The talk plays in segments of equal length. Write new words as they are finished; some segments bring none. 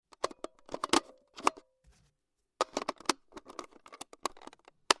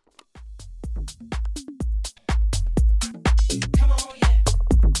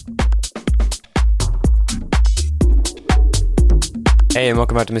Hey, and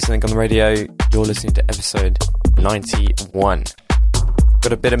welcome back to Missing Link on the radio. You're listening to episode 91.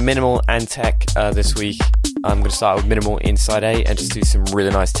 Got a bit of minimal and tech this week. I'm going to start with minimal inside A and just do some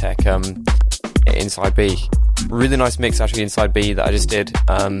really nice tech inside B. Really nice mix actually inside B that I just did.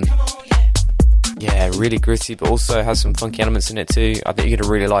 Yeah, really gritty, but also has some funky elements in it too. I think you're going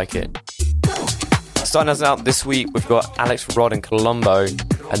to really like it. Starting us out this week, we've got Alex Rod and Colombo,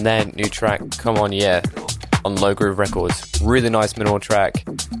 and then new track, Come On Yeah, on Low Groove Records. Really nice minimal track.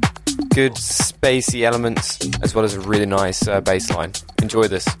 Good spacey elements, as well as a really nice bass line. Enjoy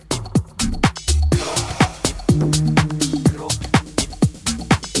this.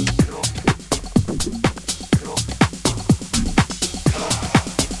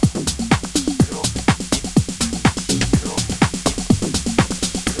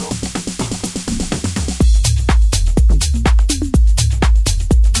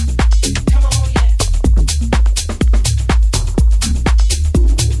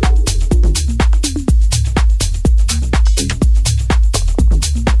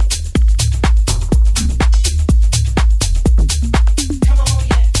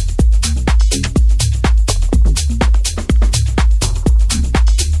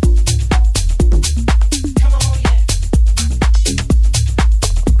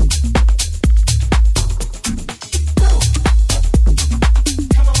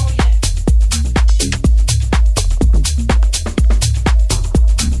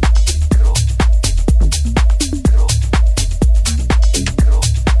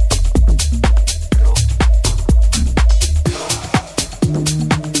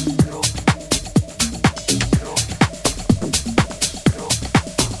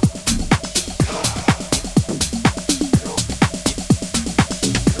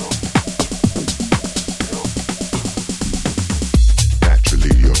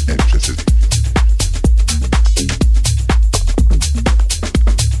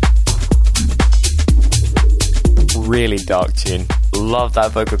 Really dark tune. Love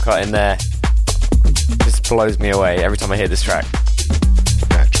that vocal cut in there. Just blows me away every time I hear this track.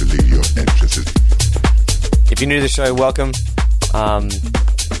 Naturally, you're interested. If you're new to the show, welcome.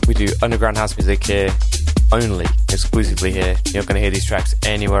 We do underground house music here, only, exclusively here. You're not going to hear these tracks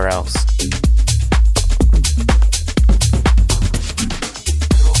anywhere else.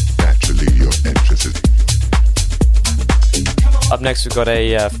 Naturally, you're interested. Up next, we've got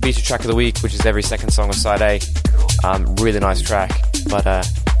a feature track of the week, which is every second song of side A. Really nice track, but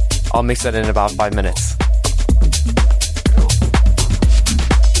I'll mix that in about 5 minutes.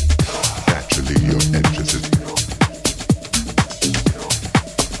 Naturally, you're interested.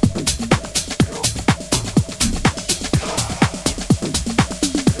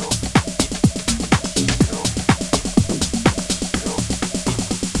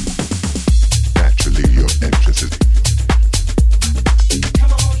 Naturally, you're interested.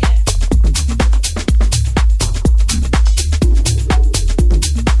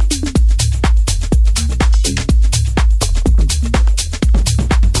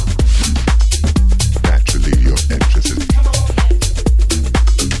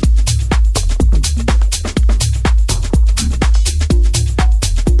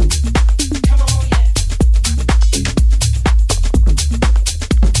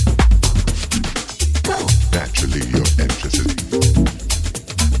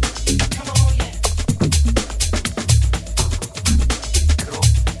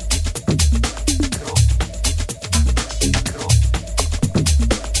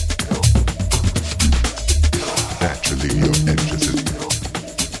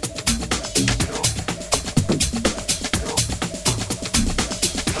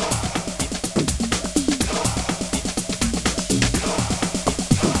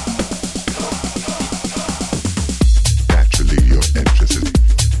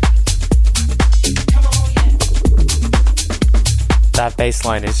 That bass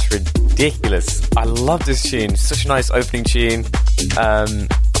line is ridiculous. I love this tune. Such a nice opening tune.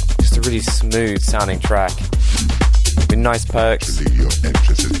 Just a really smooth sounding track with nice perks.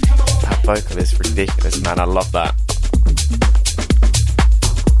 That vocal is ridiculous, man. I love that.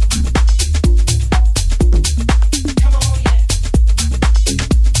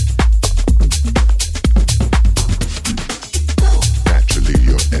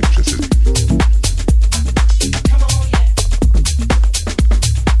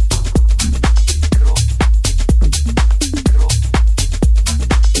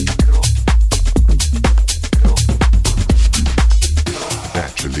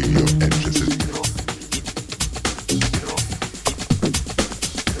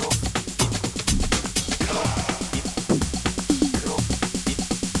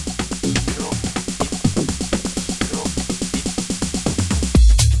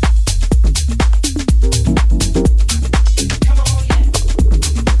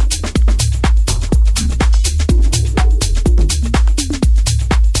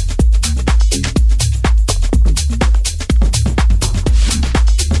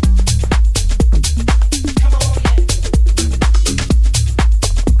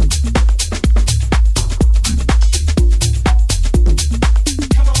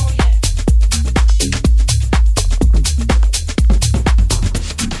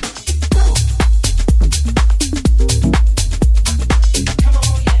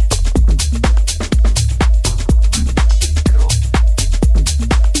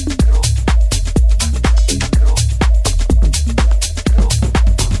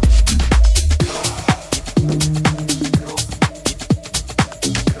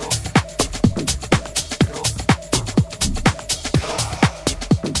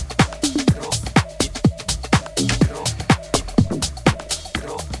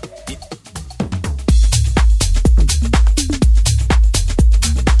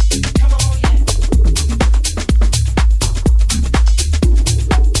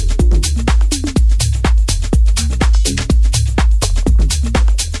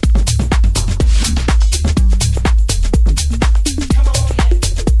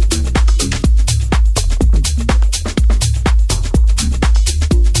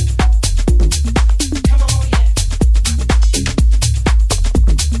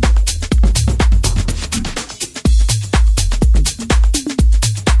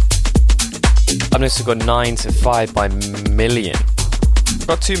 And also got 9 to 5 by Million. I've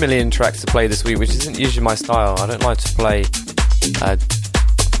got 2 Million tracks to play this week, which isn't usually my style. I don't like to play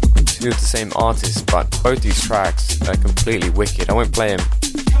two of the same artists, but both these tracks are completely wicked. I won't play them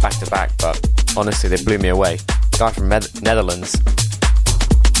back to back, but honestly, they blew me away. The guy from Netherlands.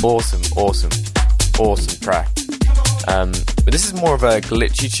 Awesome track. But this is more of a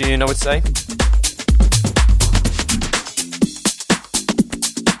glitchy tune, I would say.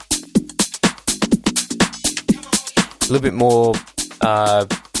 A little bit more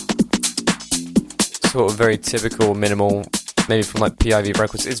sort of very typical minimal, maybe from like PIV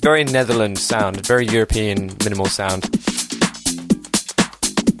Records. It's very Netherlands sound, very European minimal sound.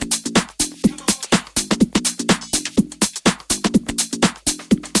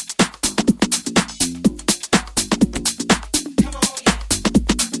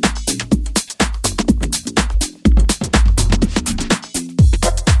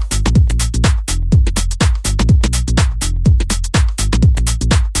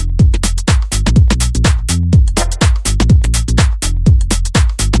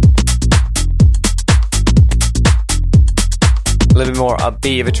 A little bit more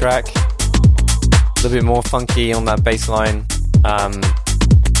upbeat of a track, a little bit more funky on that bass line, a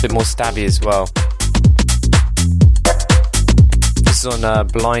bit more stabby as well. This is on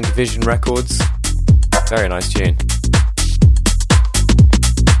Blind Vision Records. Very nice tune.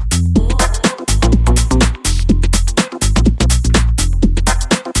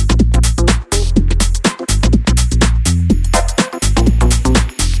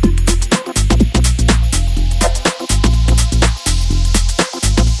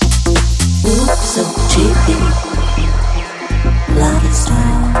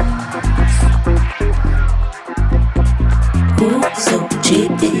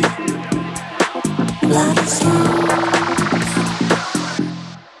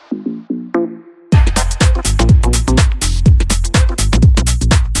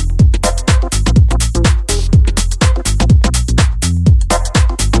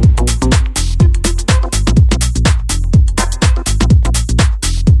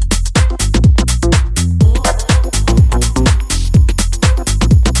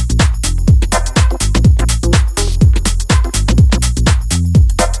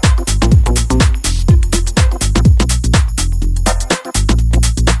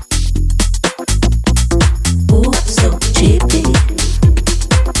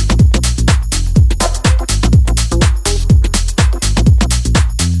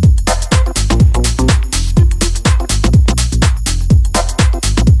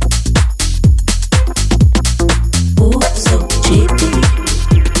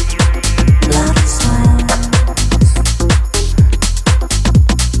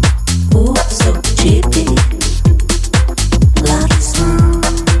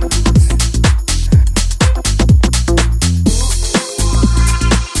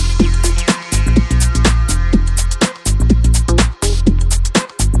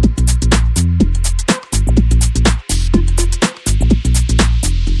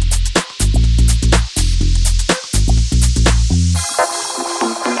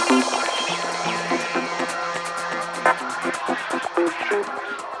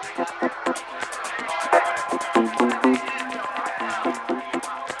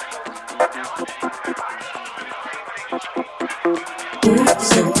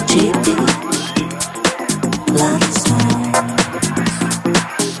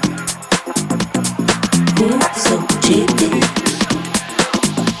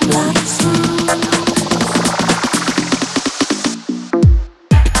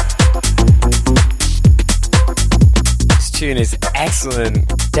 Is excellent,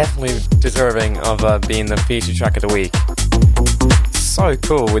 definitely deserving of being the feature track of the week. So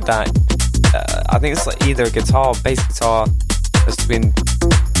cool with that. I think it's like either a guitar, bass guitar that's been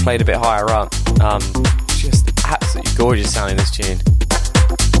played a bit higher up. Just absolutely gorgeous sounding this tune.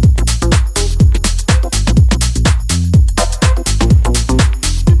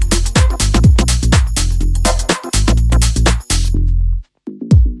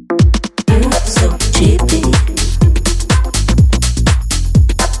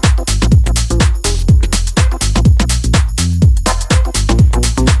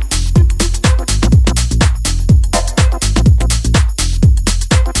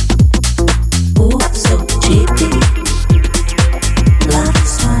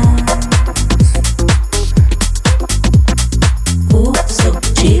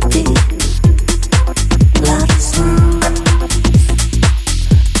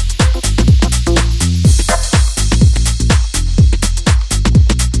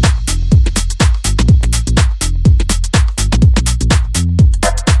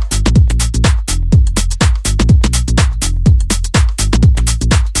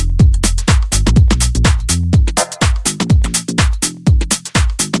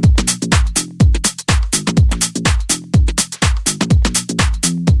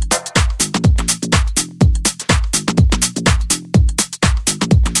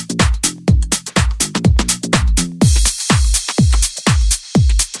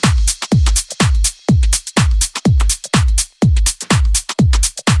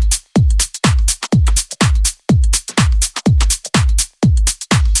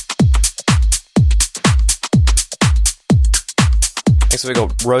 next we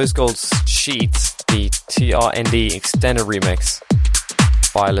got Rose Gold's Sheets, the TRND extended remix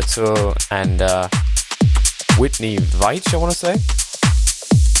by Latour and Whitney Veitch, I want to say.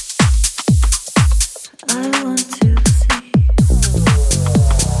 I want to see.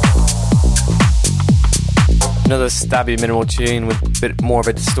 Another stabby minimal tune with a bit more of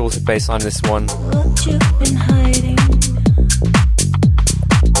a distorted bass line. This one. What you've been hiding.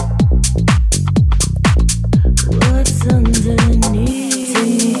 What's underneath? Take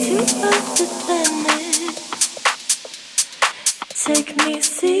me to the planet. Take me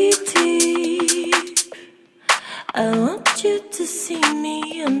sea deep. I want you to see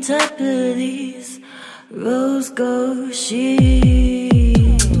me on top of these rose gold sheets.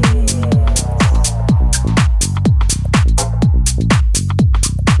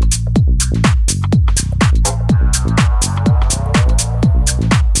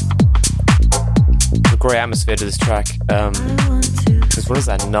 Great atmosphere to this track. Because what is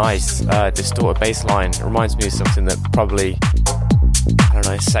that nice distorted bass line? It reminds me of something that probably, I don't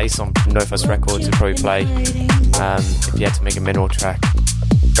know, say some from No Fuss Records would probably play if you had to make a minimal track.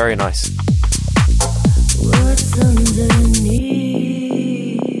 Very nice. What's underneath?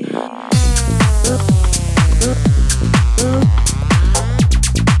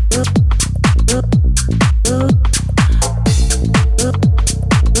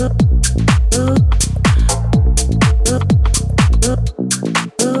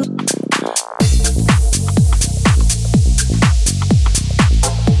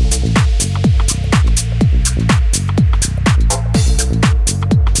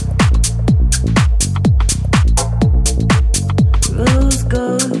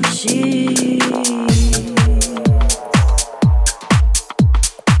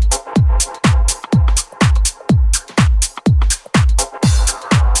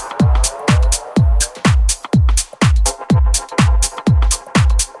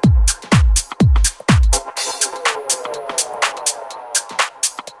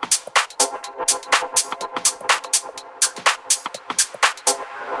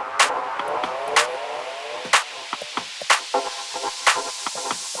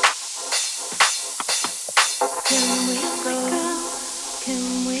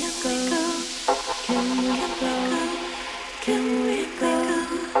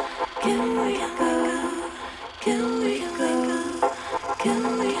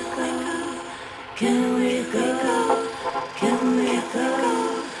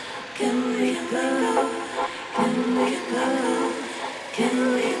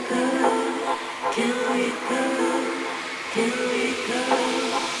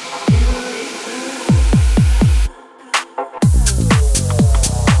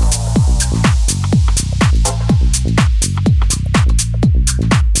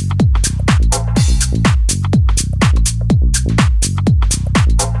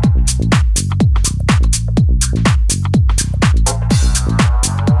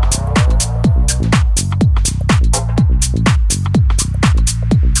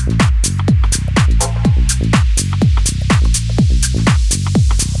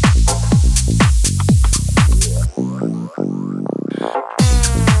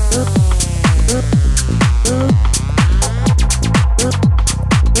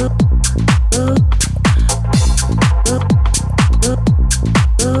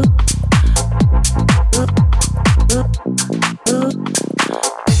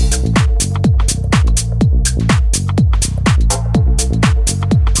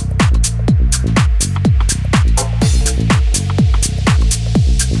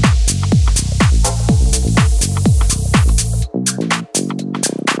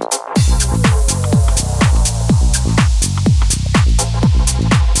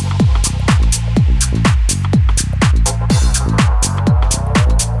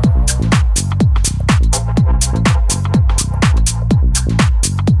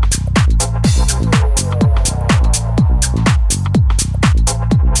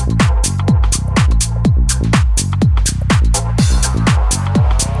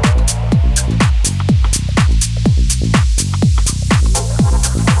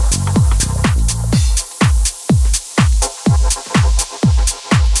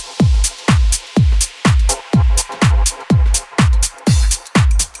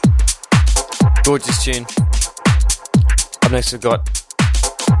 Gorgeous tune. Up next we've got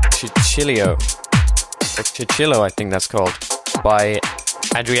Chichillo, I think that's called, by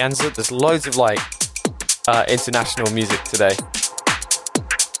Adrianza. There's loads of international music today.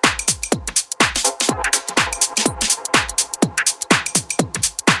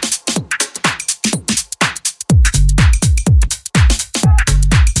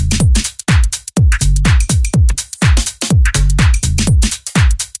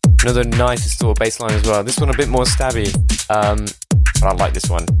 Another nice distorted bass line as well. This one a bit more stabby, but I like this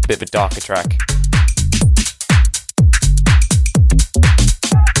one. Bit of a darker track.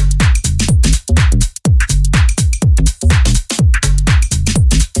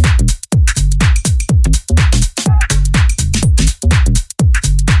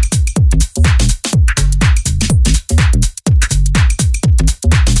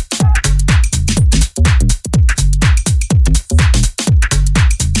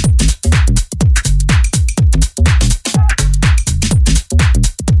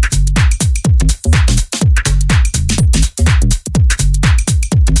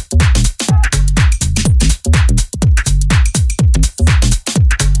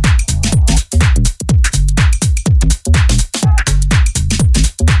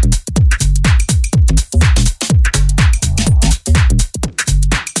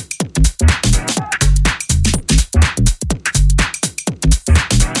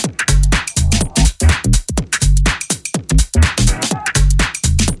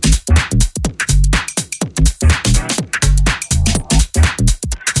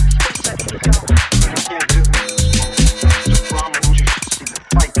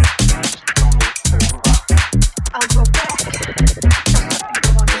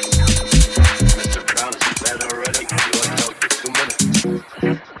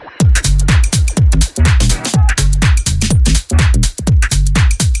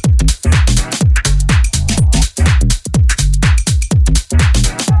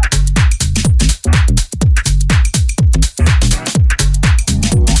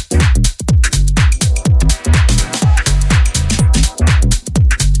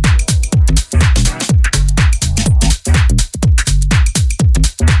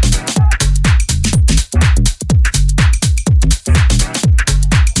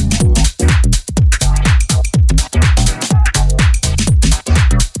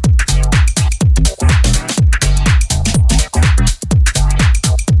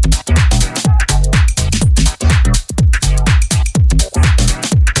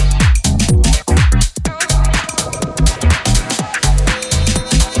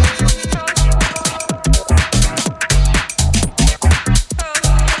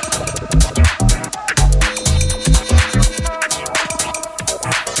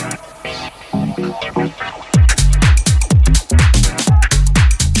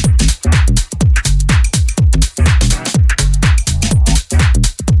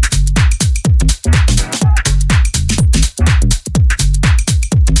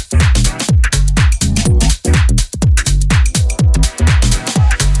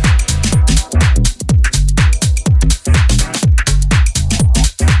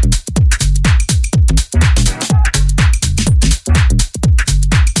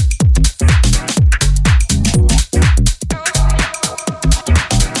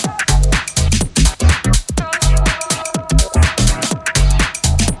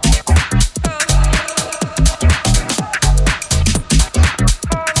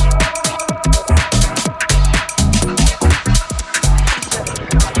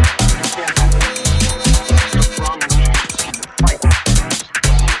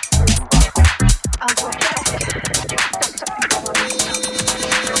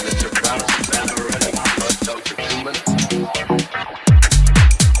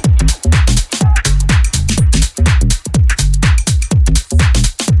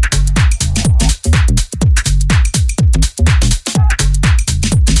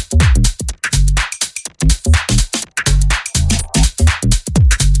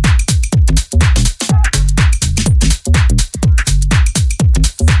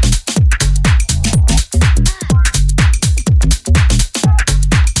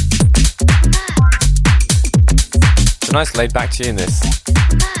 a nice laid-back tune, this.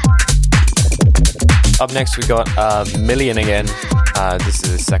 Up next, we got Million again. This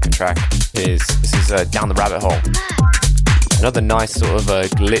is the second track. This is Down the Rabbit Hole. Another nice sort of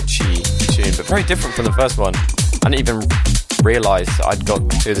glitchy tune, but very different from the first one. I didn't even realise I'd got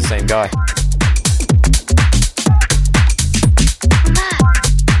to the same guy.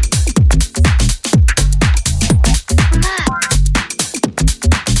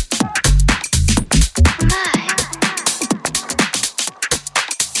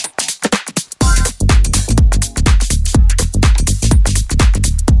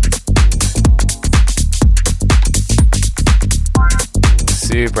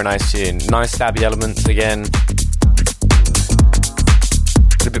 Super nice tune. Nice stabby elements again.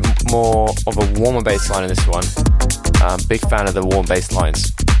 A bit more of a warmer bass line in this one. Big fan of the warm bass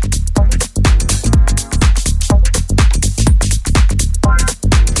lines.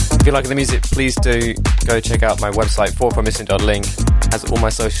 If you like the music, please do go check out my website, 4promissing.link. has all my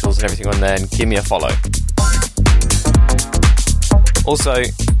socials and everything on there, and give me a follow. Also,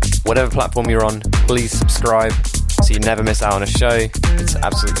 whatever platform you're on, please subscribe so you never miss out on a show. It's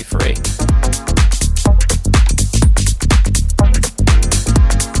absolutely free.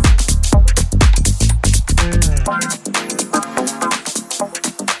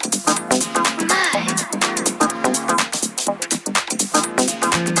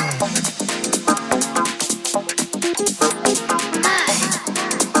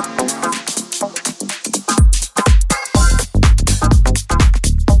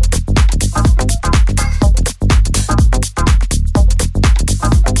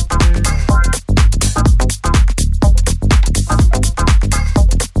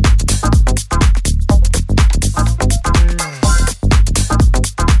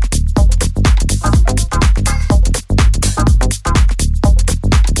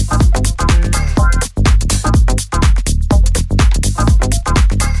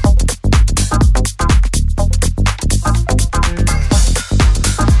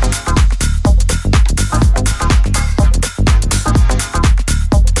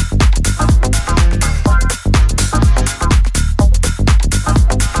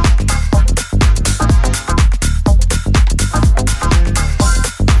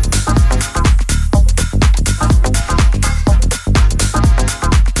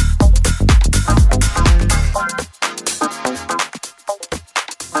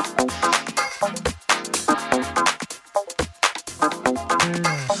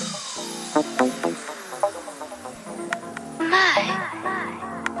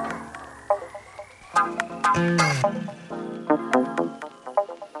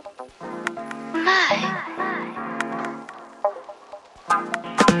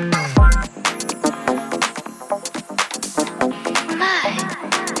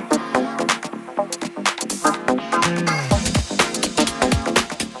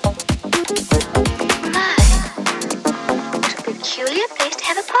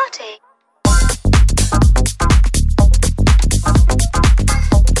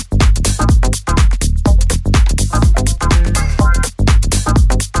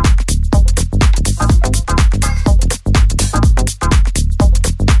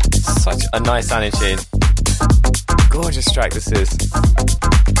 A nice sounding tune. Gorgeous track this is.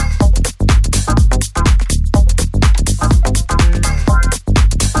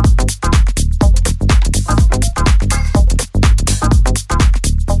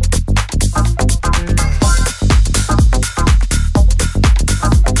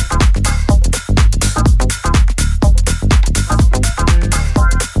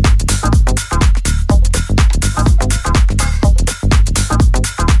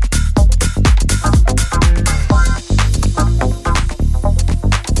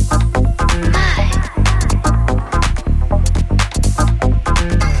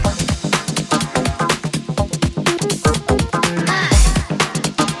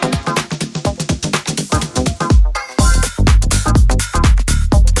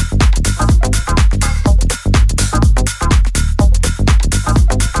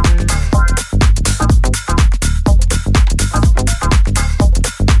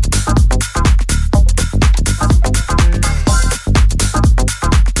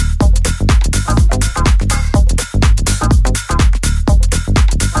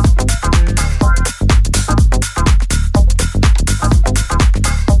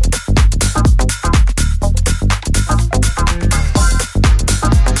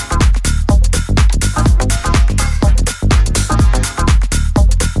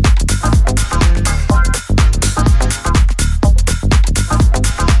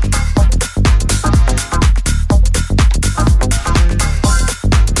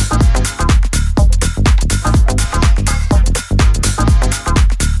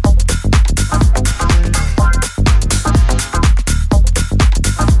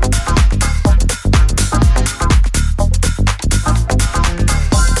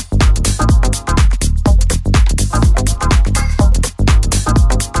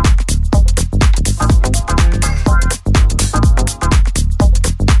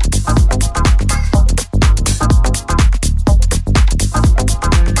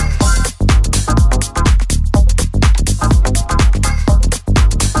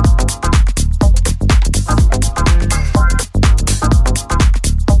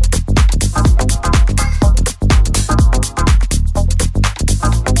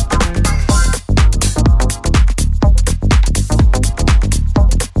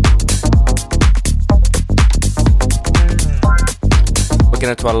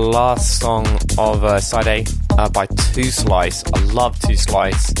 To our last song of Side A by Two Slice. I love Two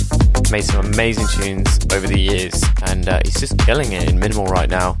Slice. Made some amazing tunes over the years, and he's just killing it in minimal right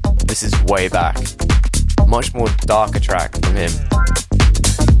now. This is Way Back. Much more darker track from him.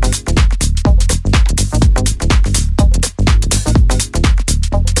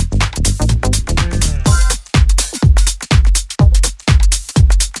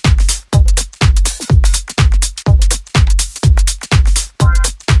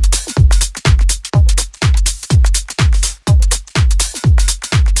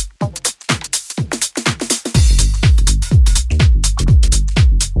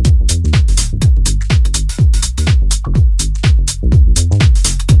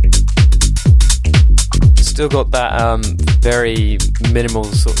 Still got that very minimal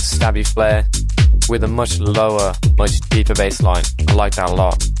sort of stabby flair with a much lower, much deeper bass line. I like that a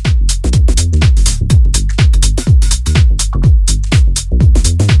lot.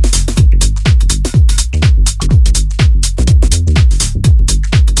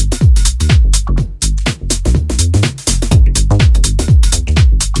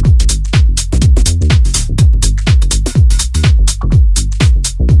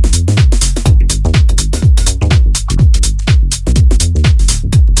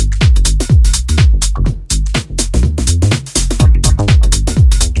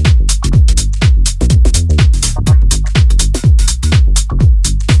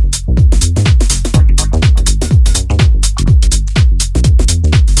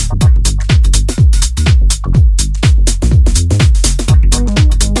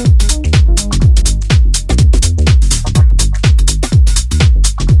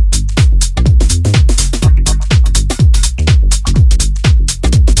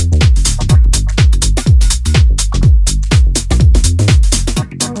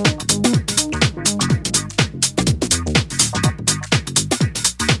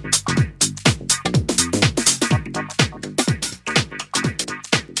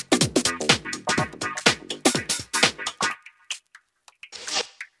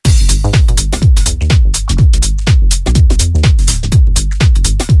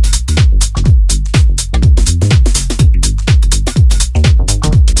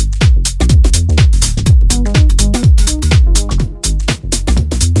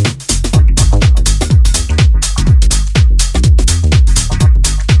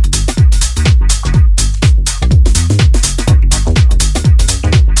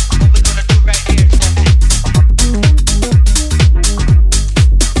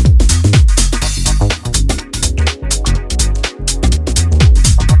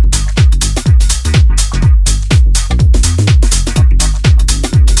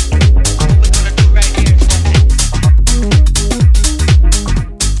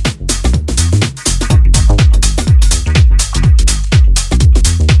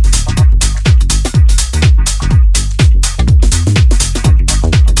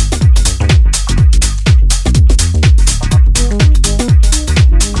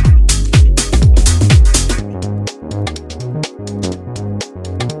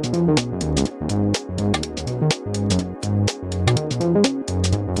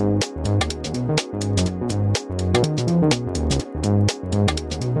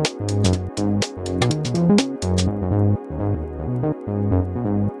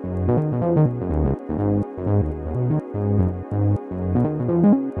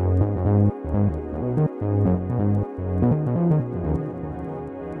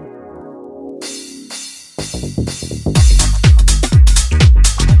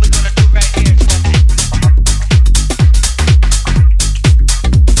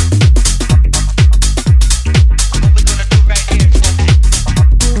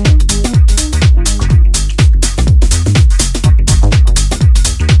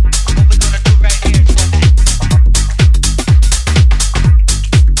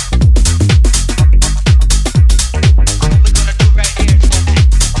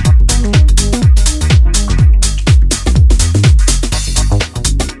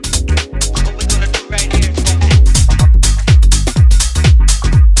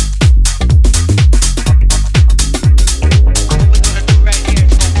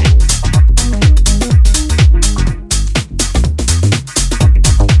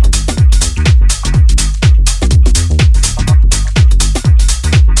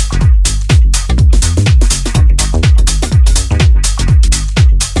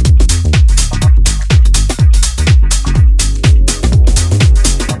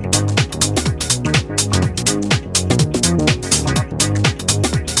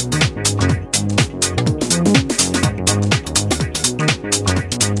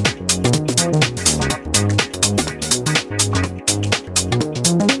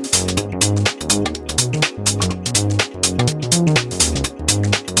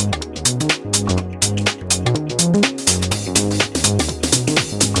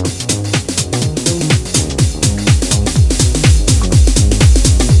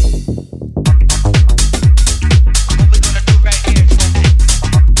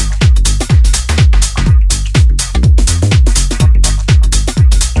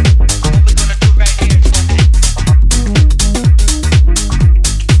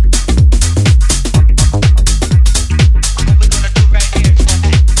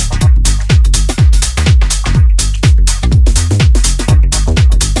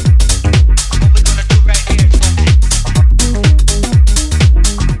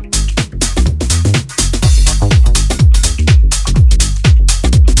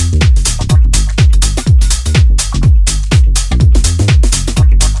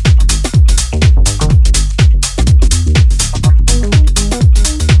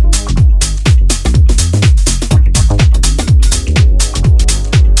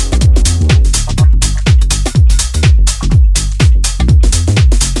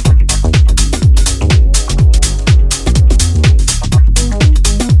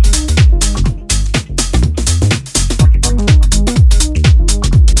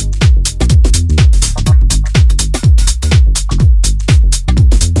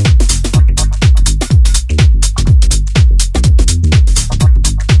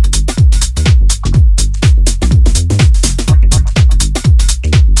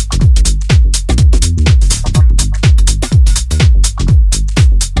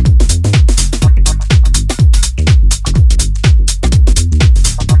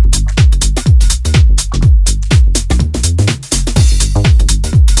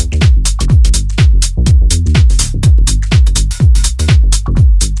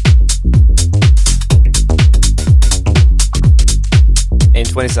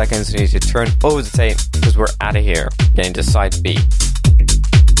 20 seconds. We need to turn over the tape because we're out of here. Getting to side B.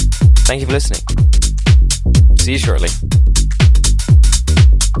 Thank you for listening. See you shortly.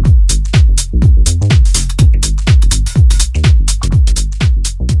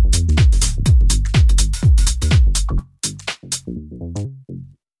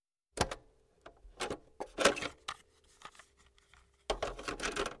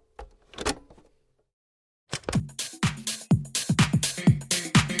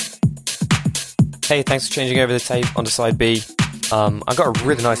 Hey, thanks for changing over the tape onto side B. I got a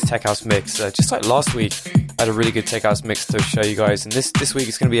really nice tech house mix. Just like last week, I had a really good tech house mix to show you guys. And this week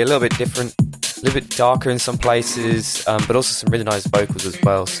it's going to be a little bit different, a little bit darker in some places, but also some really nice vocals as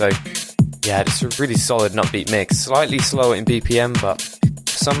well. So yeah, just a really solid and upbeat mix. Slightly slower in BPM, but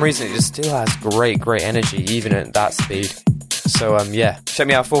for some reason it just still has great energy, even at that speed. So yeah, check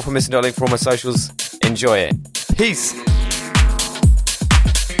me out, FallFromMissing.link for all my socials. Enjoy it. Peace!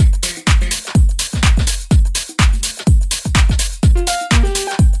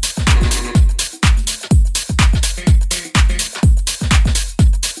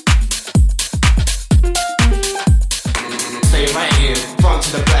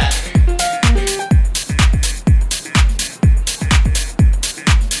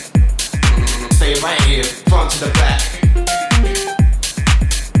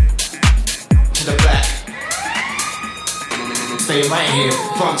 Stay right here,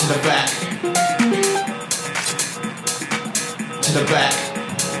 front to the back. To the back.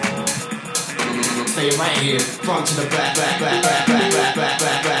 Stay right here, front to the back.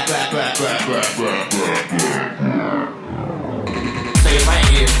 Stay right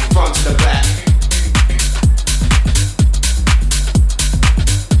here, front to the back.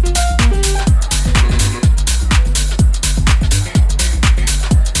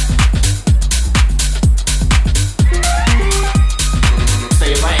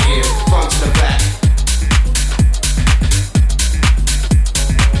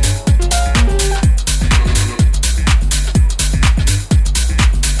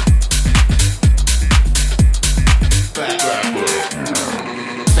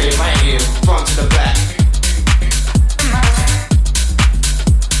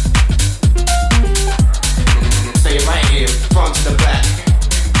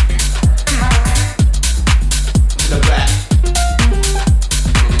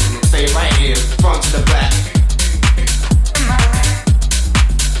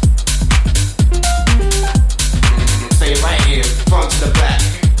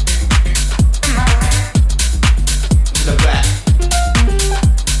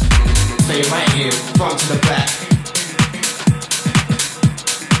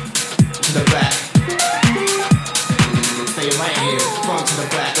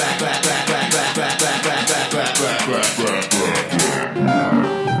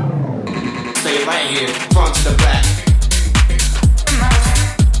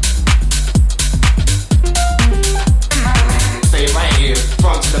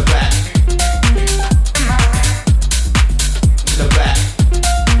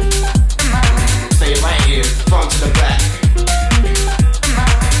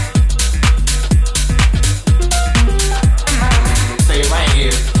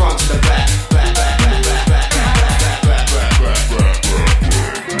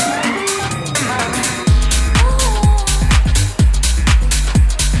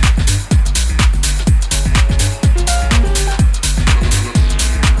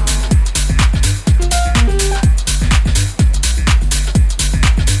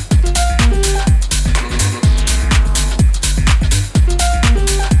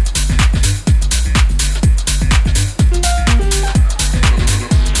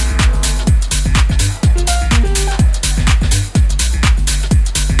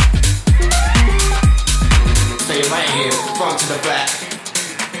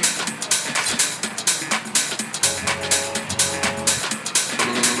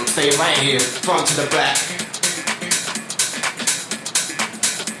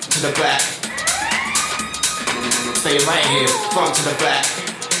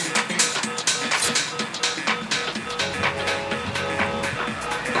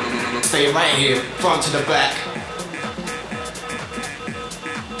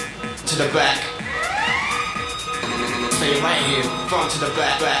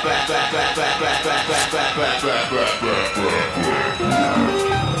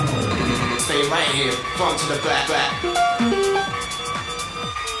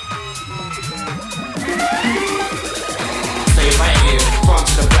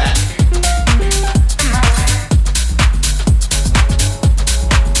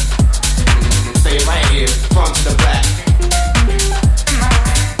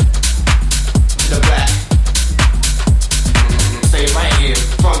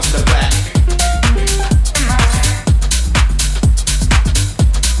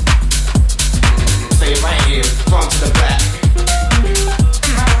 here, front to the back.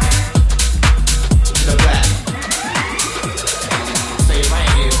 To the back. Stay right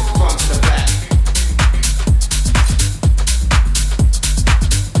here, front to the back.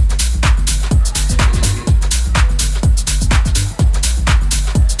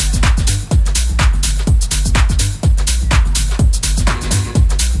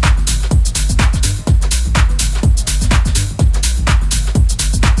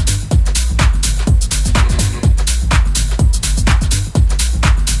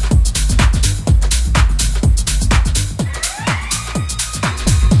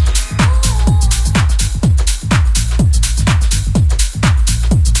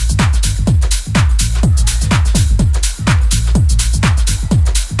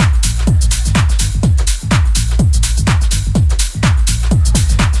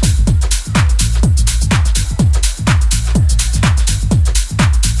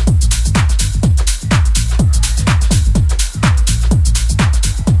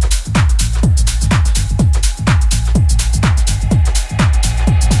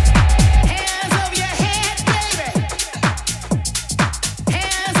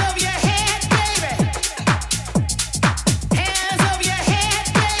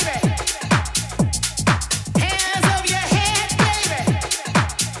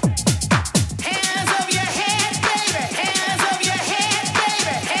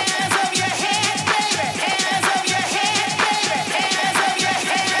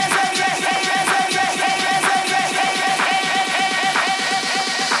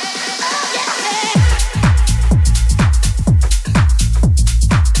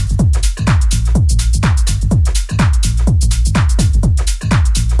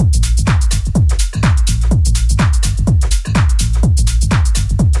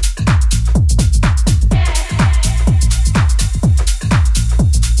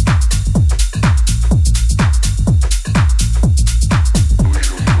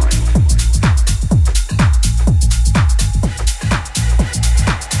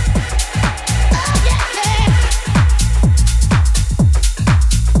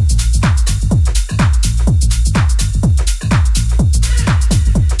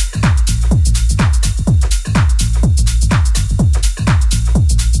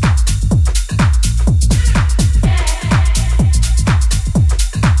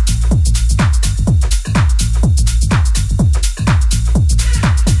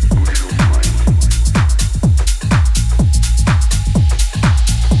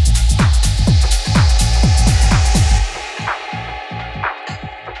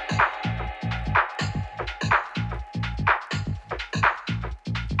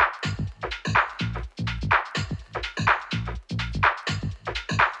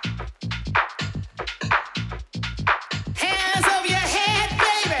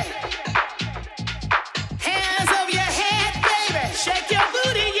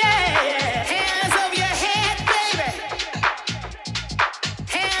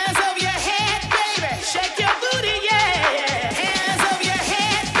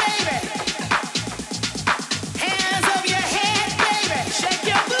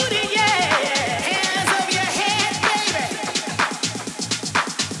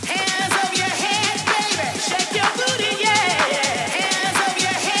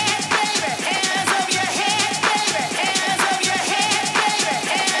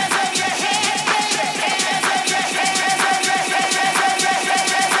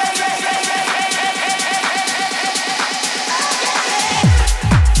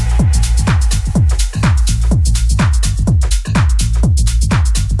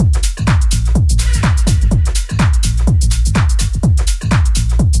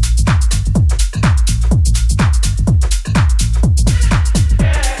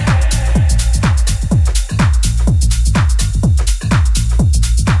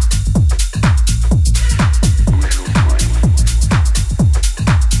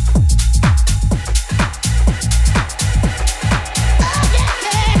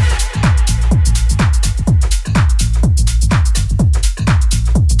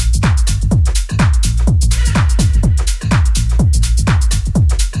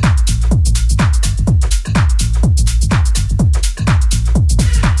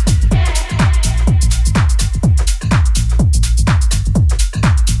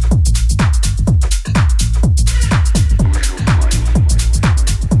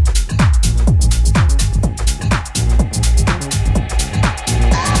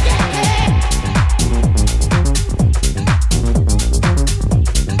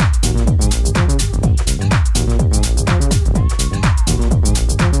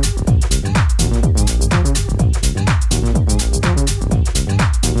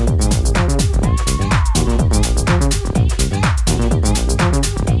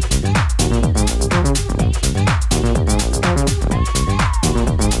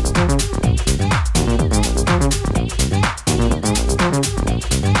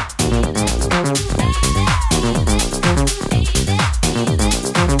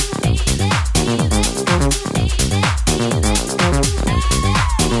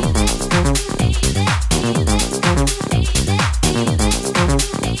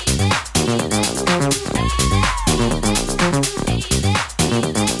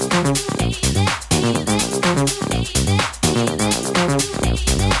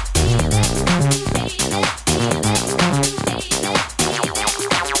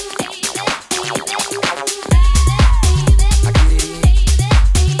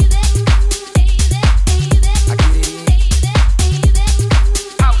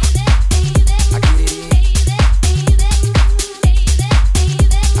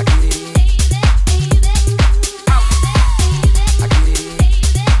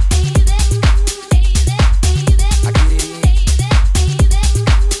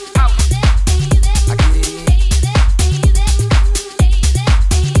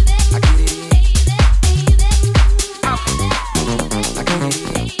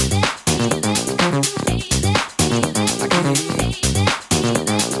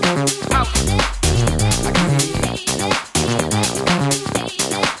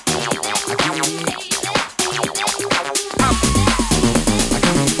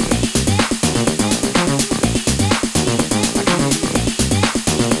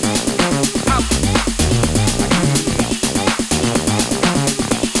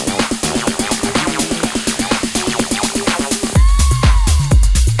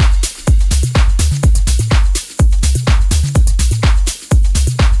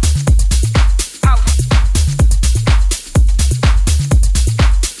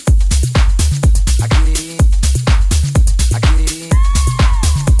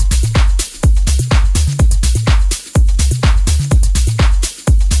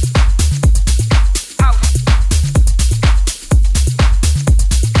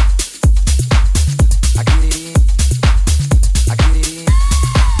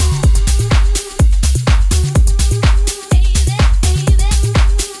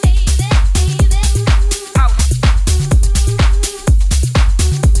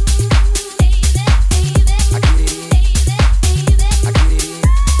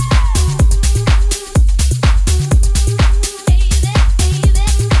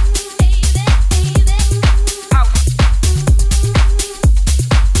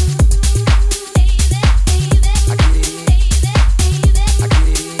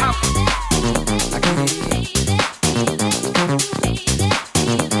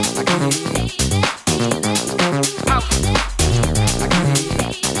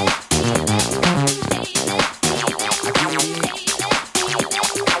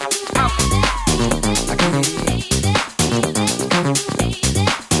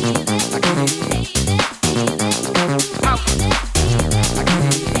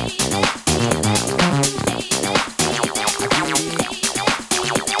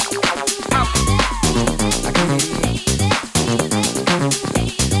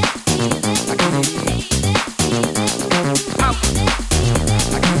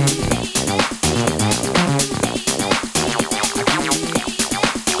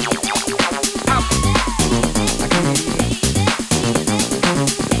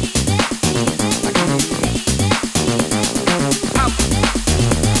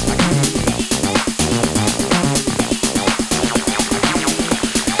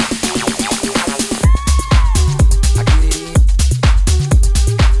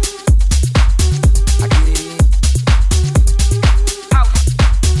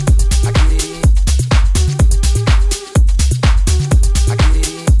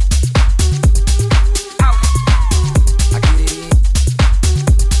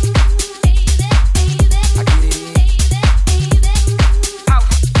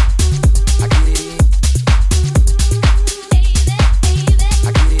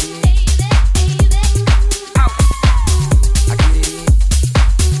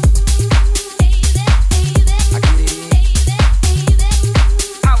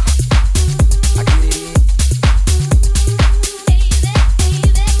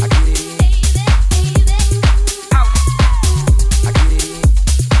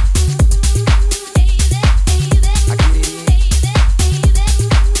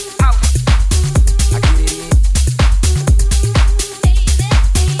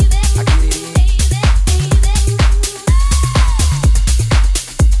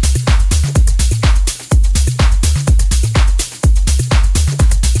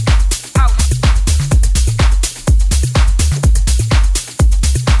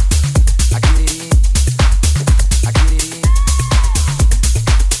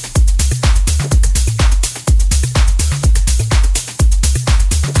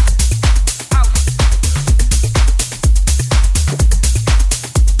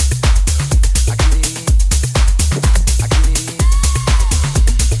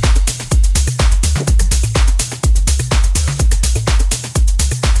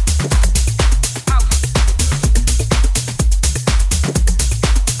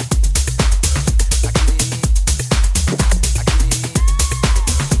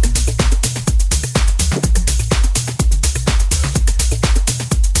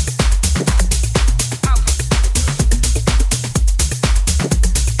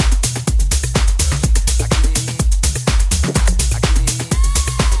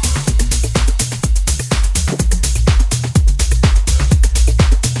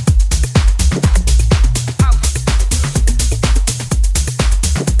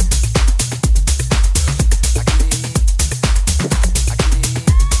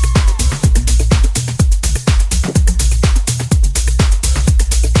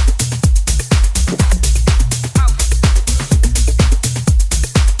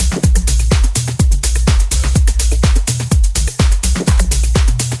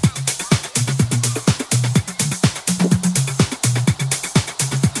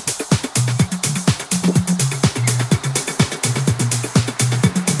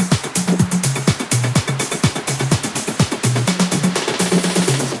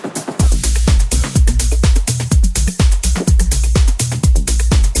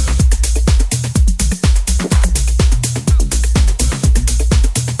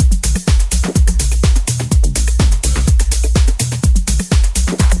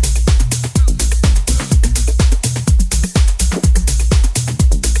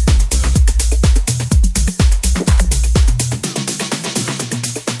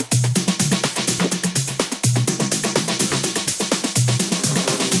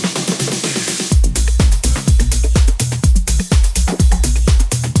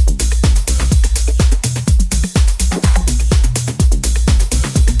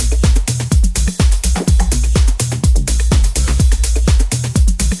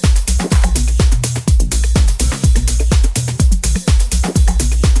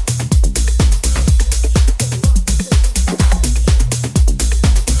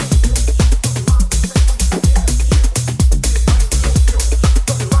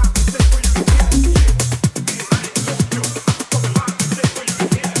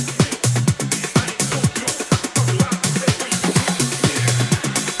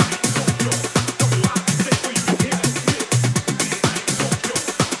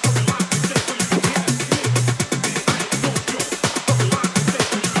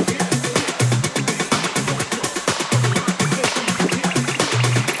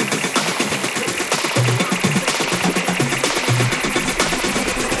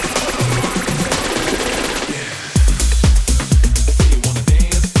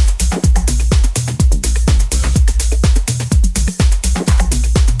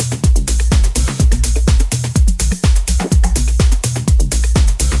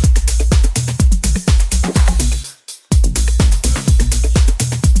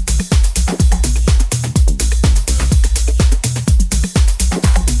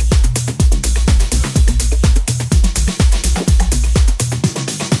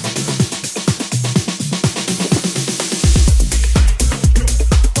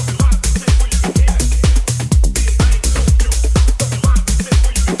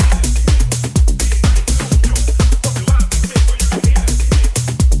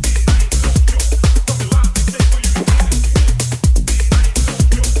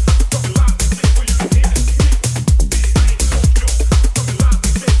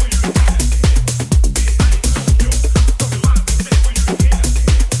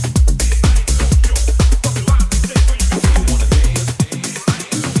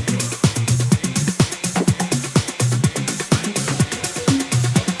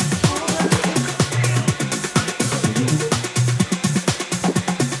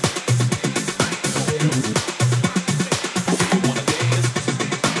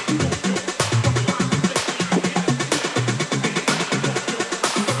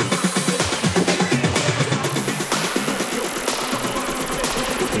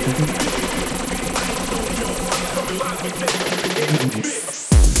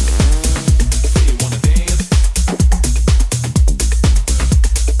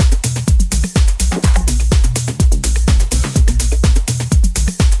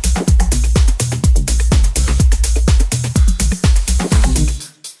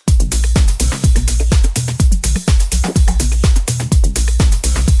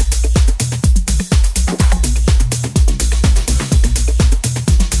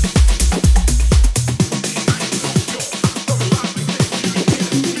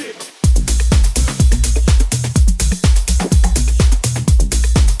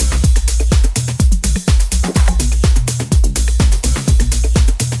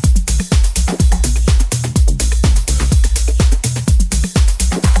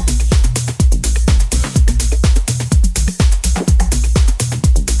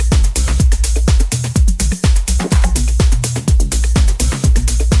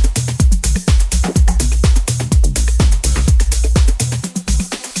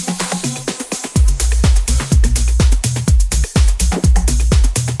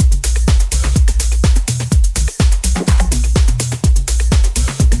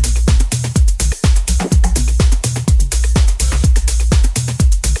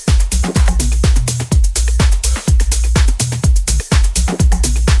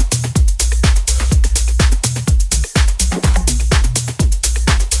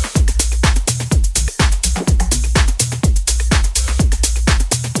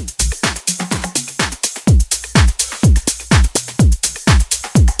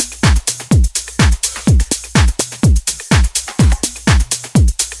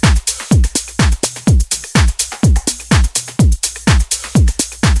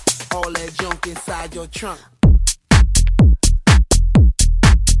 All that junk inside your trunk.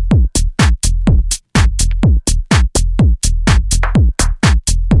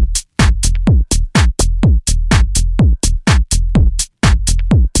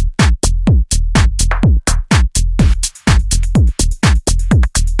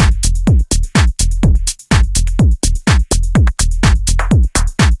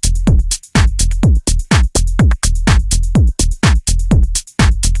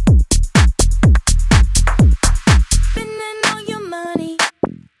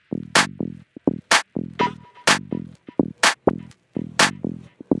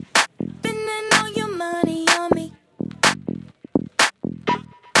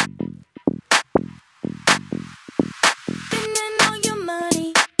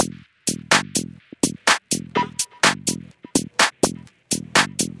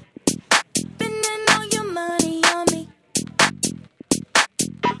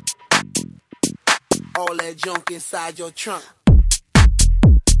 All that junk inside your trunk.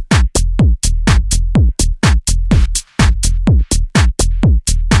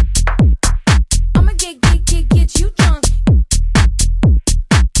 I'ma get you drunk.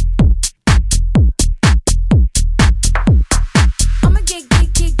 I'ma get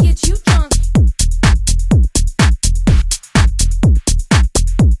you drunk.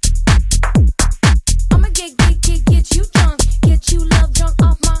 I'ma get you drunk. Get you love drunk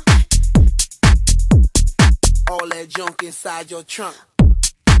off my. All that junk inside your trunk.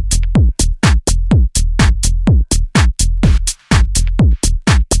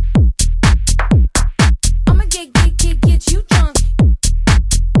 I'ma get you drunk.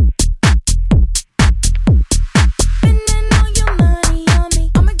 Spending all your money on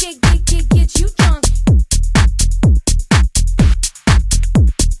me. I'ma get you drunk.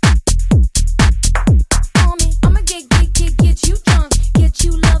 On me. I'ma get you drunk. Get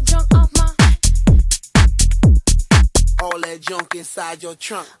you love drunk off my. All that junk inside your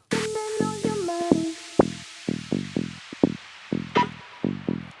trunk.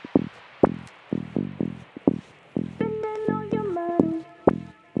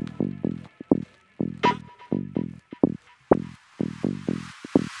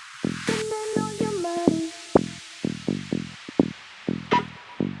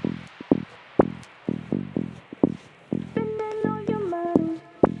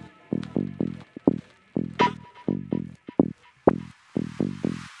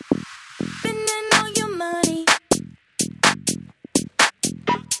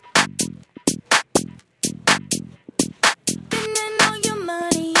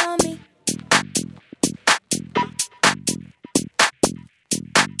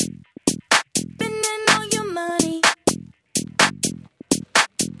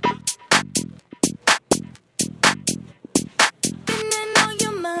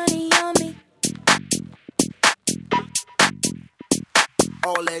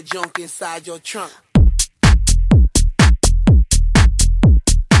 All that junk inside your trunk.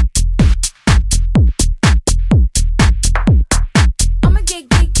 I'ma get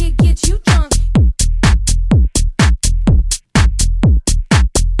you drunk.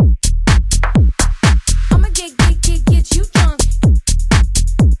 I'ma get you drunk.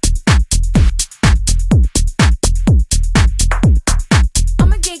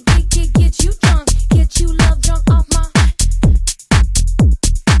 I'ma get you drunk. Get you love drunk off my.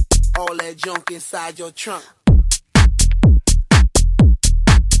 All that junk inside your trunk.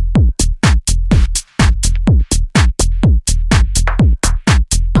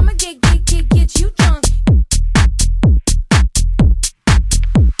 I'ma get you drunk.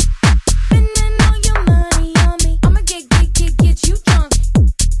 Spending all your money on me. I'ma get you drunk.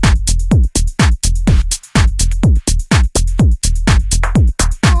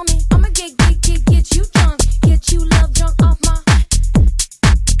 On me. I'ma get you drunk. Get you love drunk off my.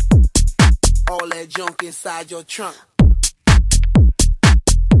 All that junk inside your trunk.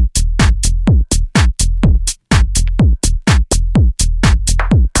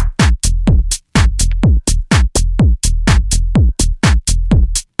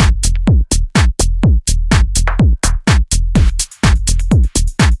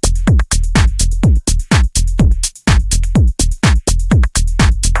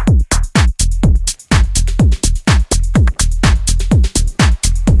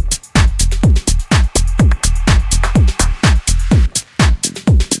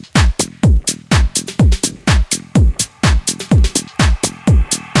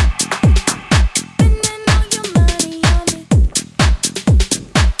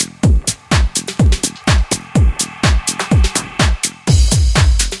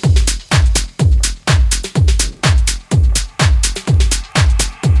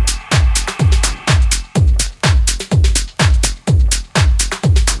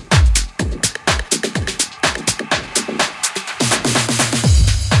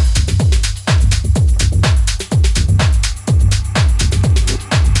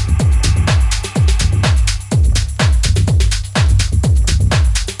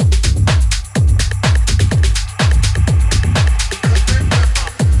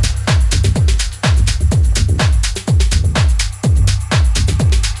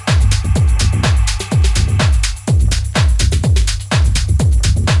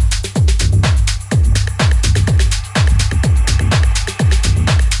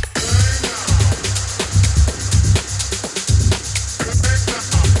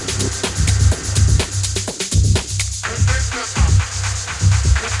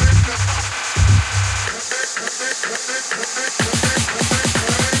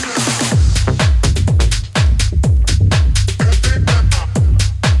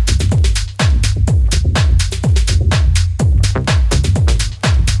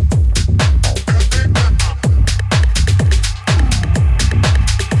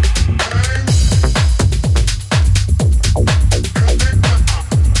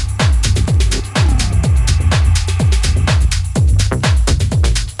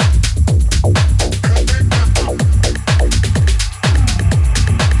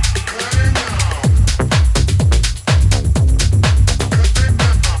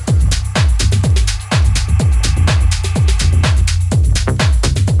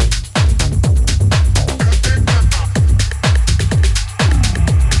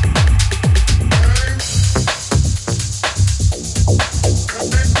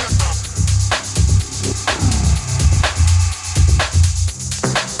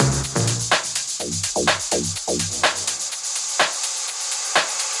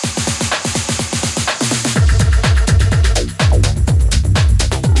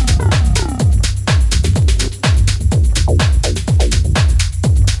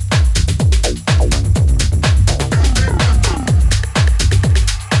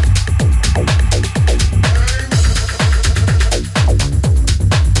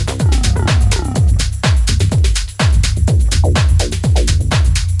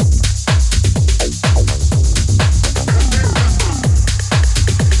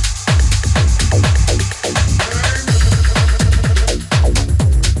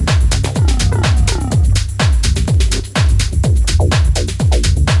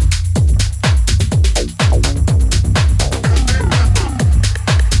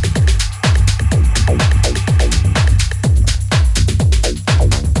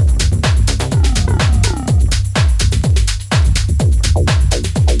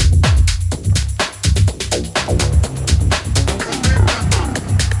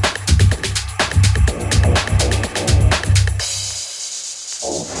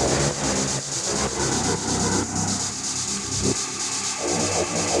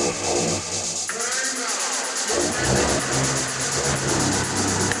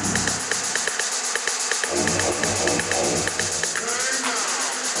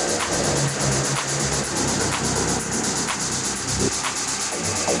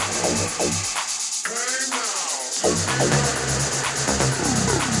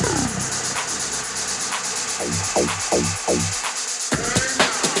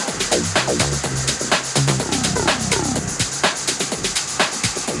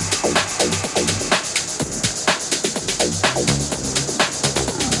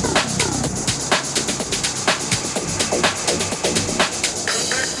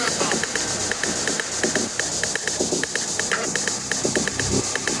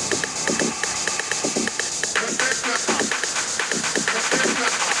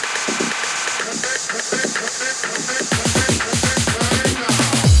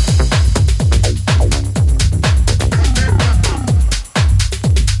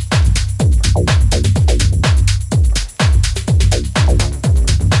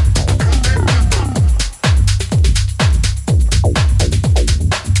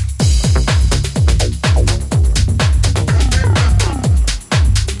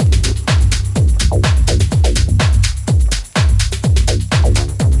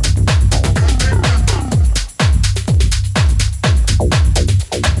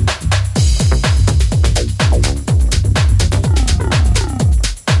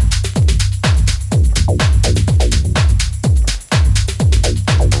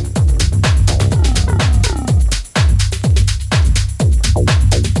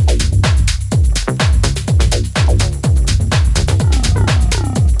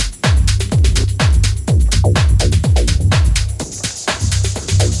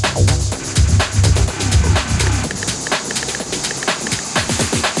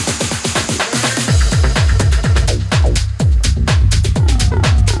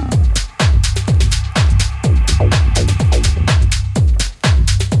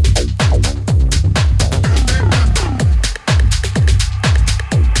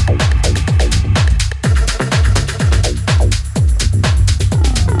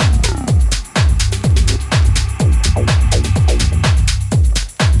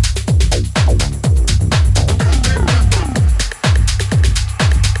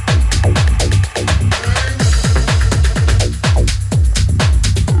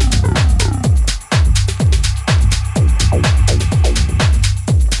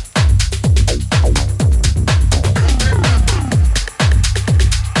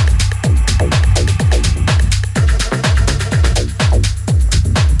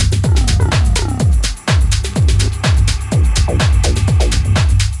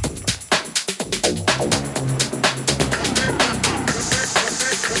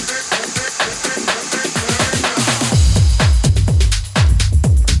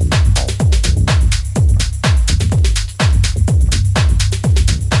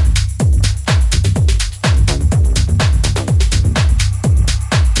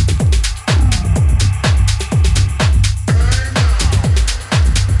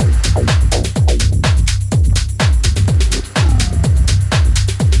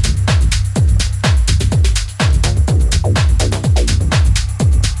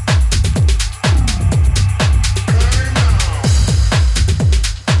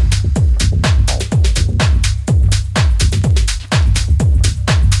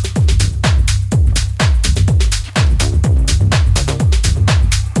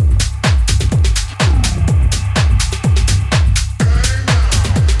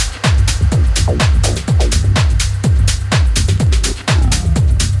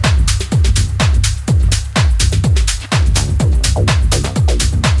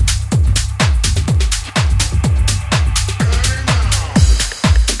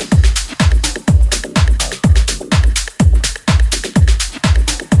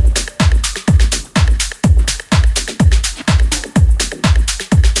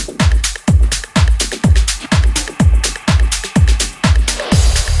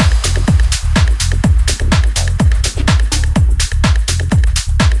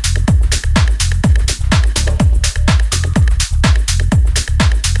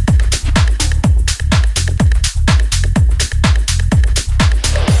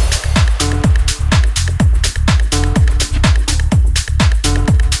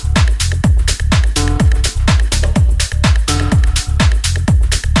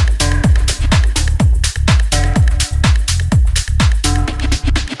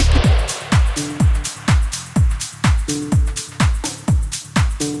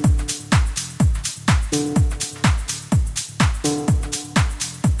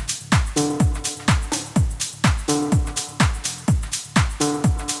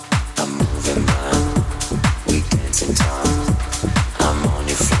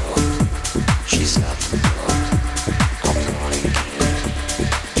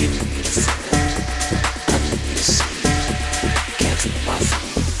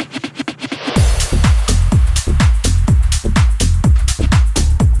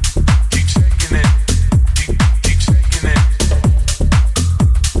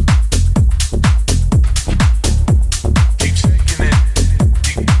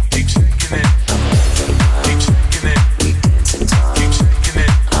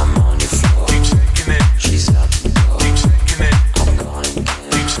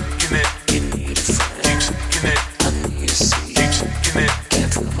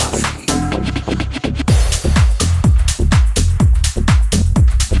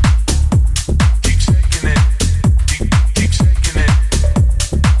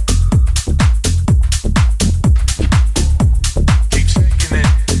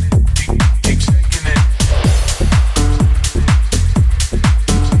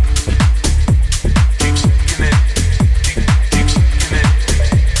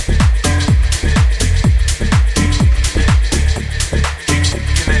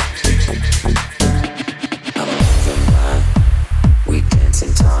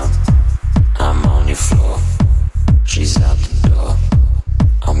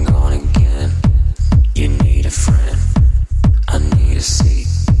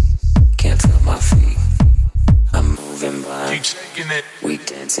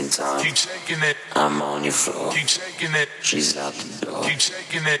 floor. Keep shaking it. She's out the door. Keep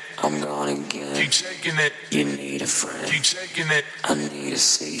shaking it. I'm gone again. Keep shaking it. You need a friend. Keep shaking it. I need a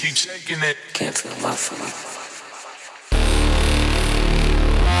seat. Keep shaking it. Can't feel my feet.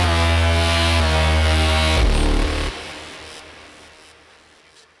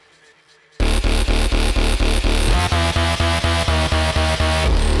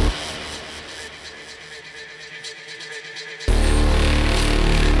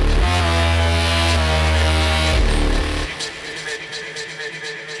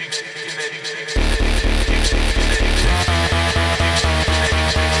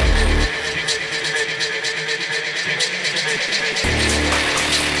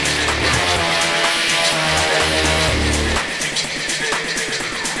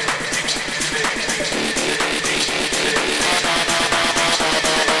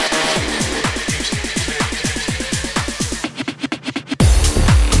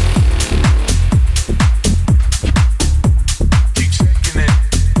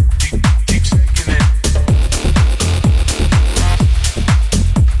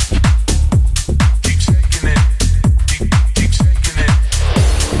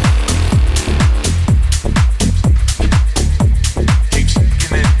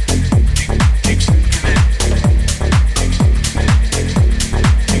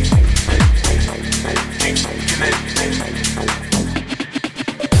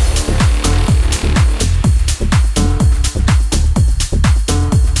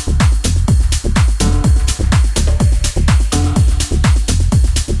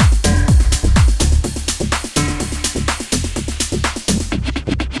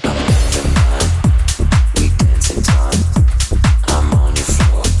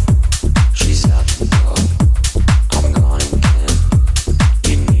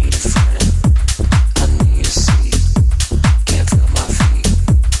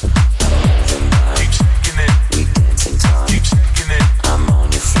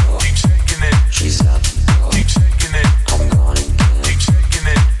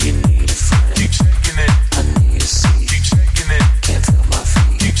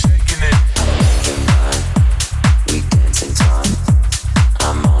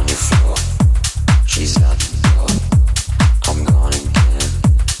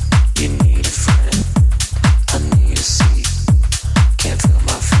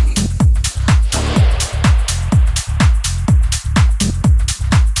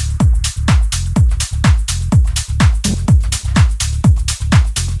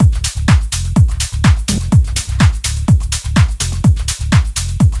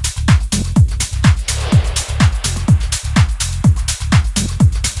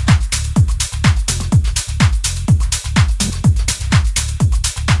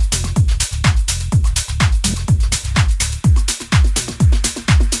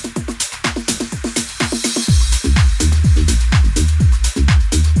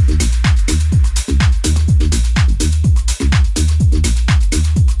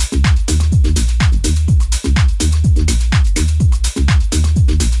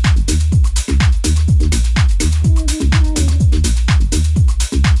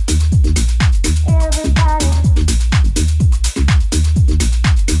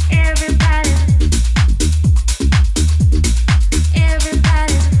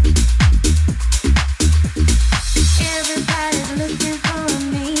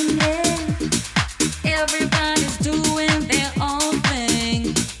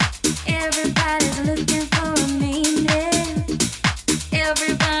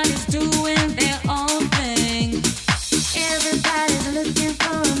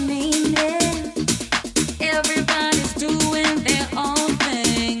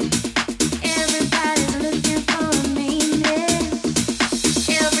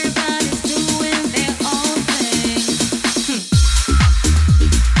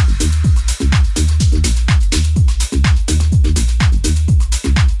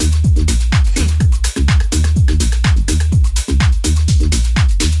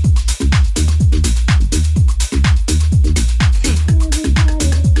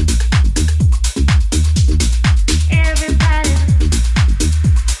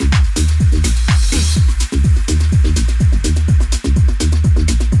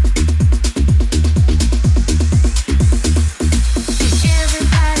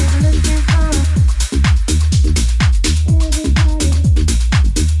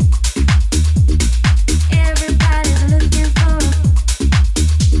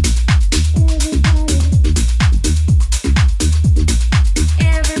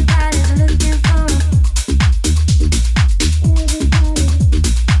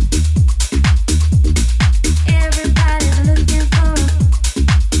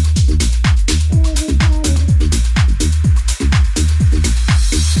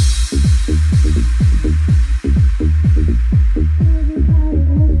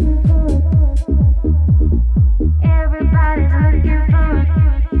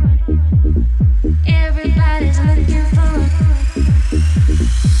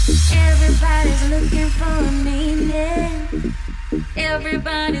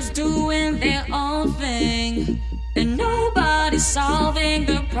 doing their own thing, and nobody's solving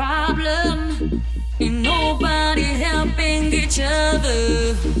the problem, and nobody helping each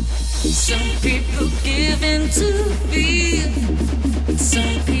other. Some people give in to fear,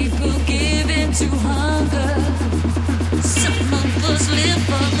 some people give in to hunger, some of us live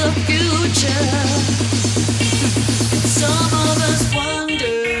for the future, and some of us wonder.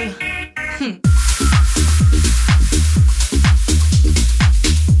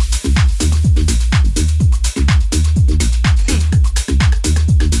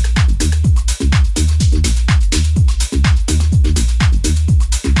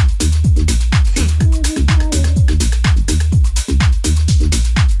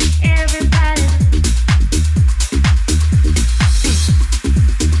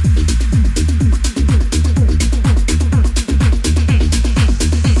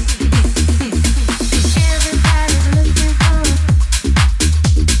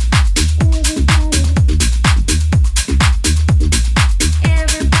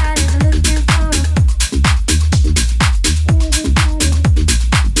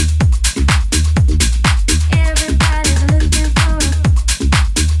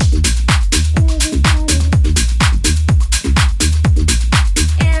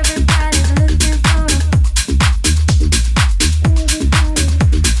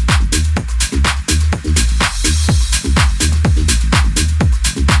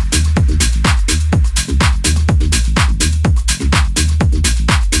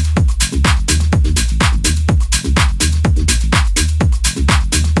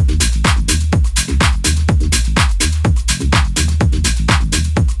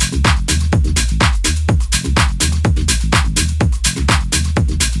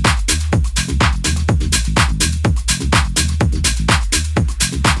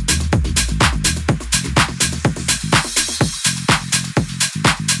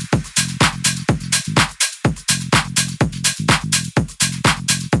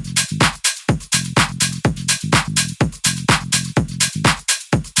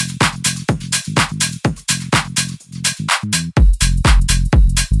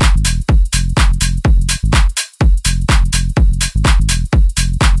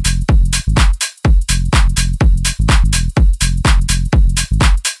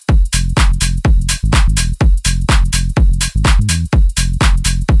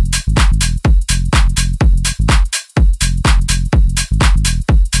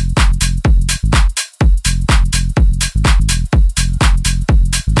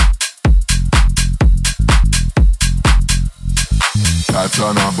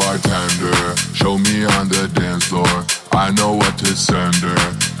 on a bartender, show me on the dance floor. I know what to send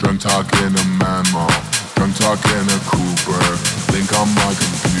her. Drunk talking a Manmo, drunk talking a Cooper. Link on my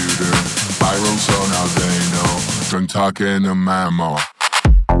computer, viral so now they know. Drunk talking a Manmo.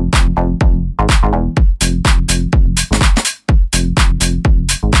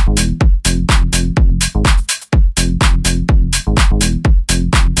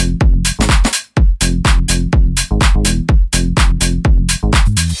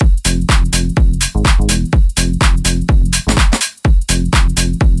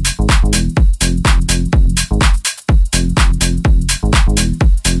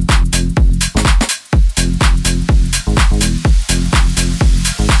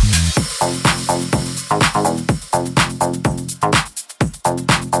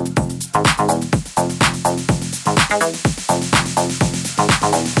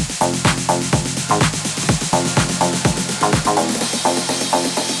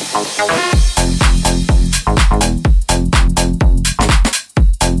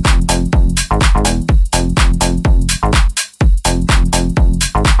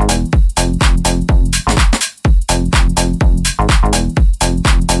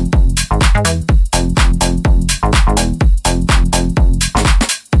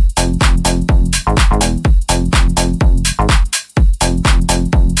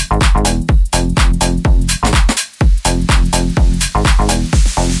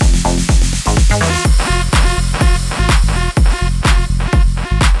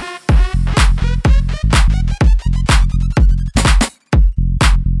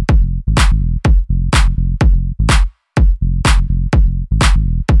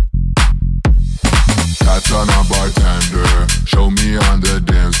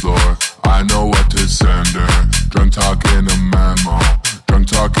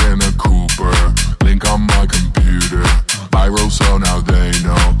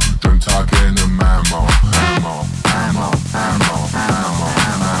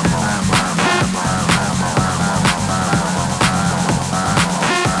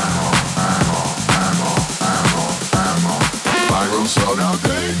 so now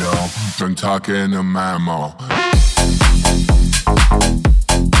they know. Done talking to mammal.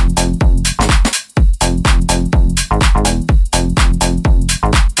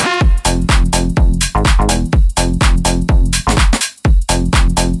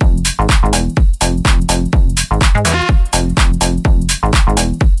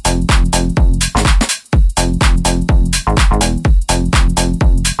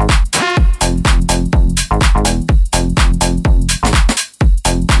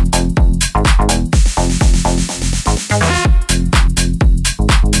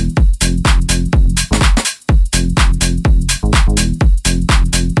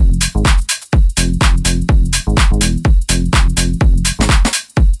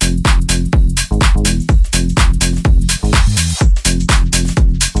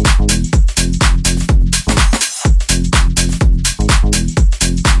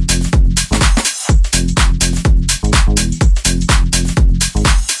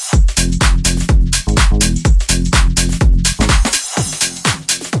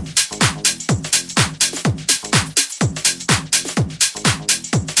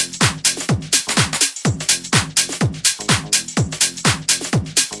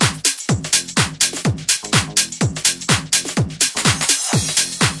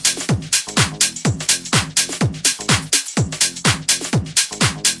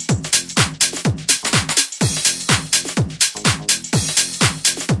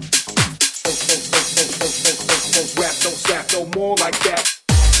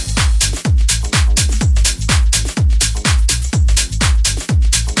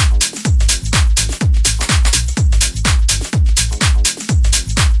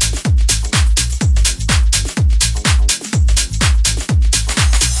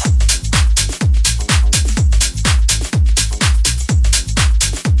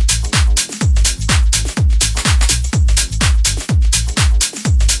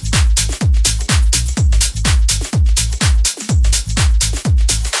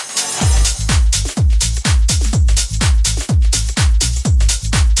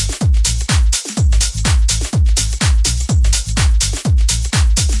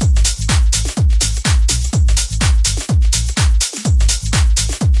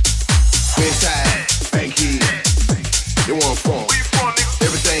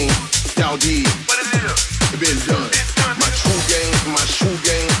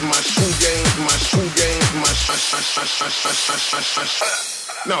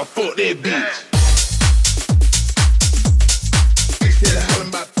 Now fuck that bitch.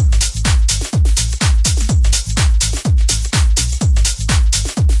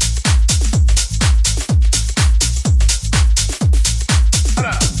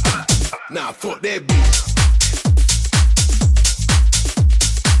 Nah, fuck that bitch.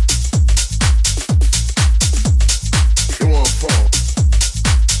 It won't fall.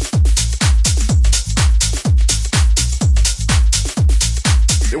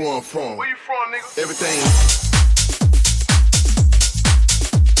 It won't fall. Where you from, nigga? Everything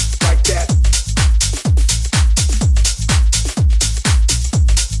like that.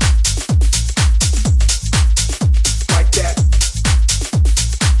 Like that.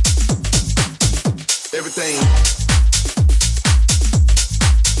 Everything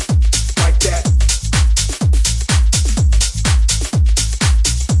like that.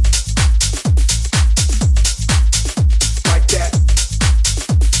 Like that.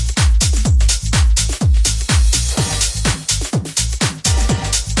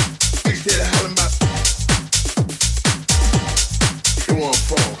 Instead of hollering about it won't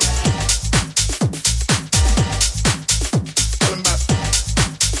fall. Hollering about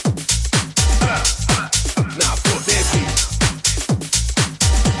nah, fuck that bitch.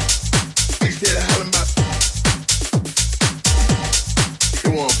 Instead of hollering about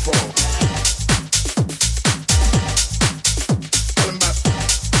it won't fall. Hollering about it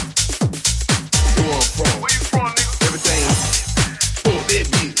won't fall. Where you from, nigga? Everything. Fuck that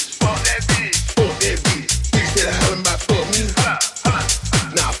bitch. Fuck that bitch. Fuck that bitch. Instead of hollering about fuck me.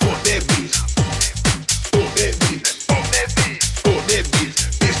 Nah, fuck that bitch. Fuck that bitch. Fuck that bitch. Fuck that bitch.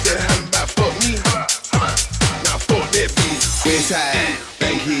 Instead of hollering about fuck me. Nah, fuck that bitch. Inside,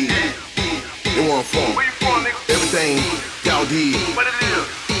 bankhead. It won't fall. Where you from, nigga? Everything y'all did. What it is?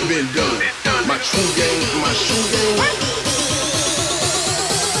 Been done. My true game, my shoe game.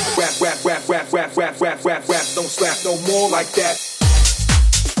 Rap, rap, rap, rap, rap, rap, rap, rap, rap. Don't slap no more like that.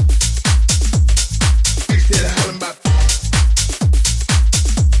 Instead of hollering about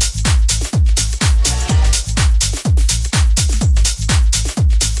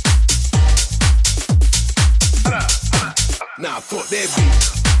nah, fuck that bitch.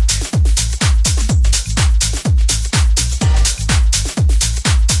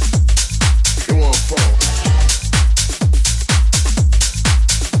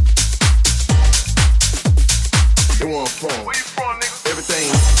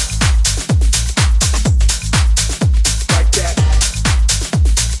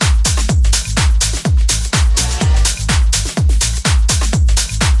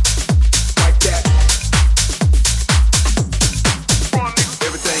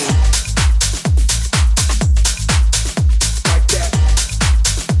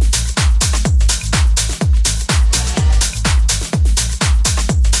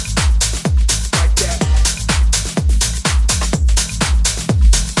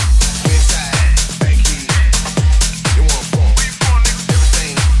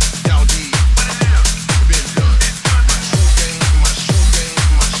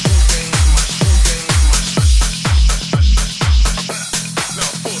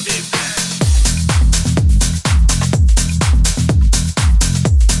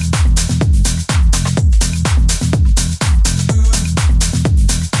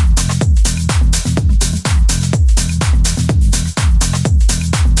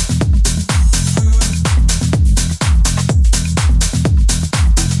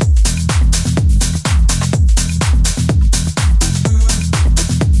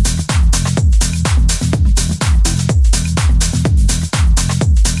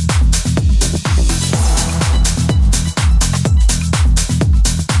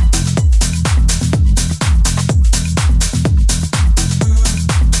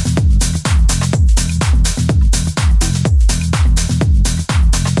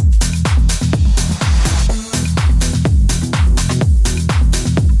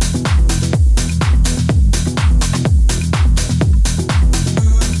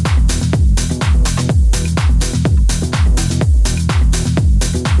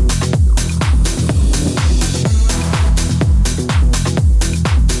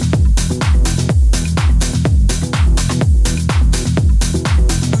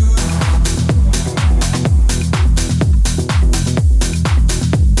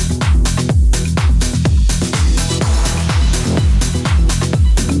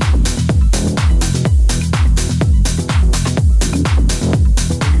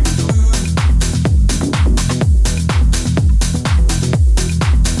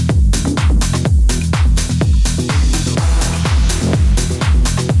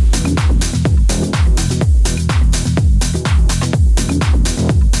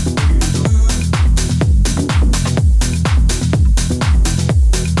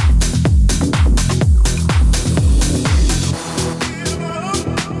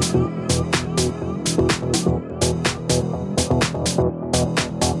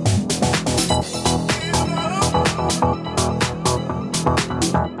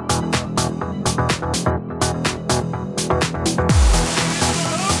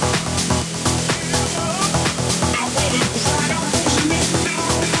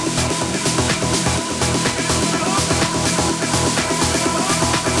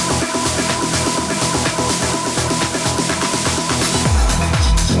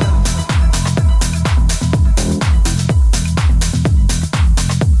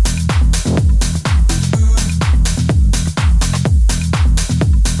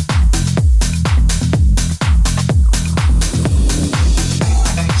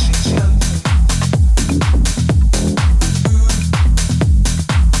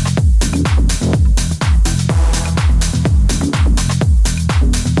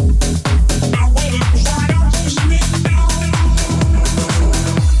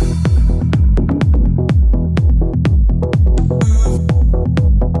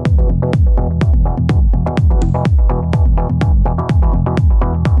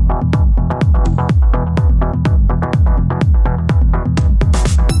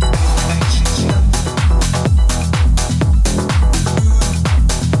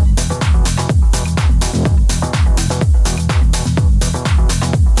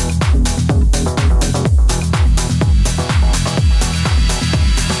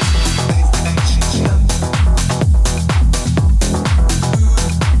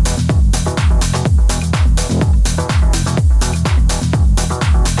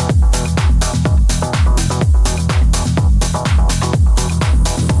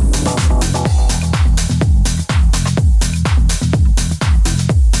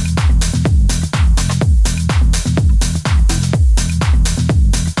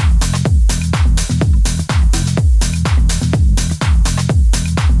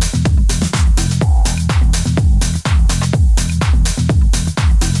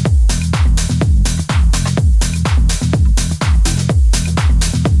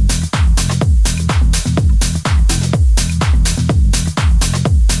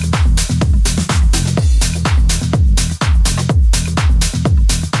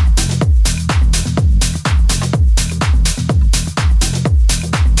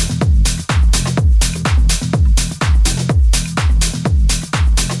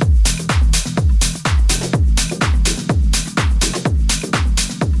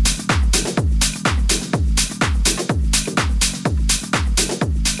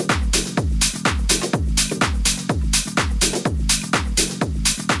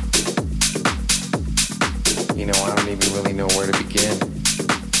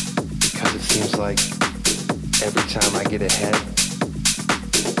 time I get ahead,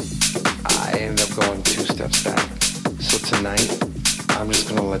 I end up going 2 steps back. So tonight, I'm just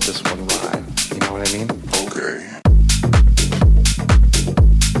gonna let this one ride. You know what I mean? Okay.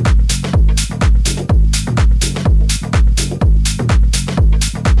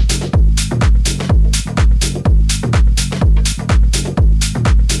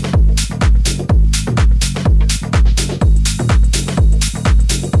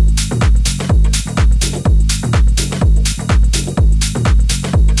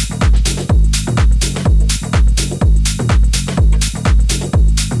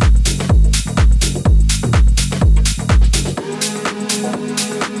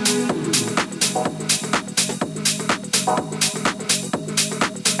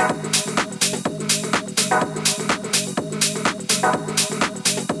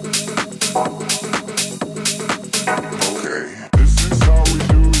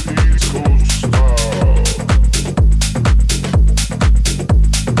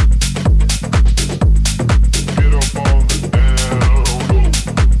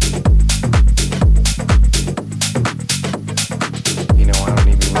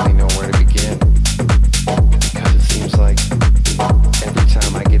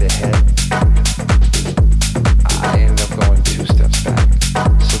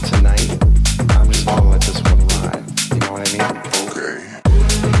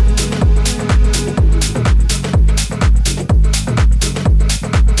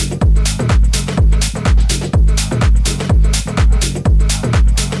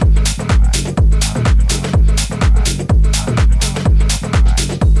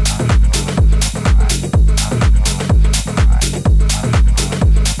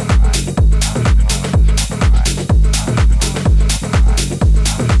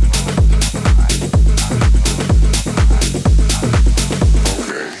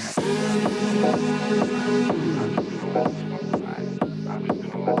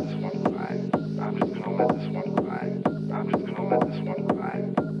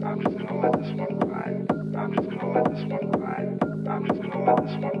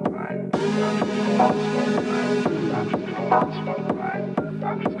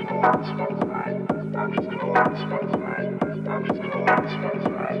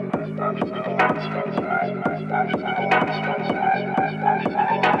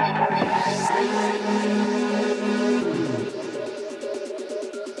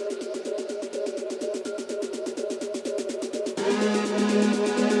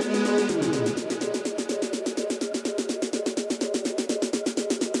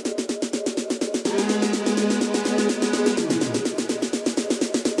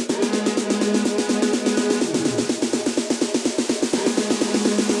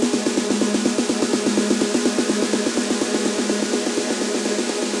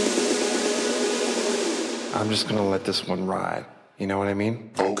 I'm just gonna let this one ride. You know what I mean?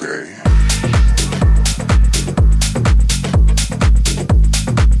 Okay.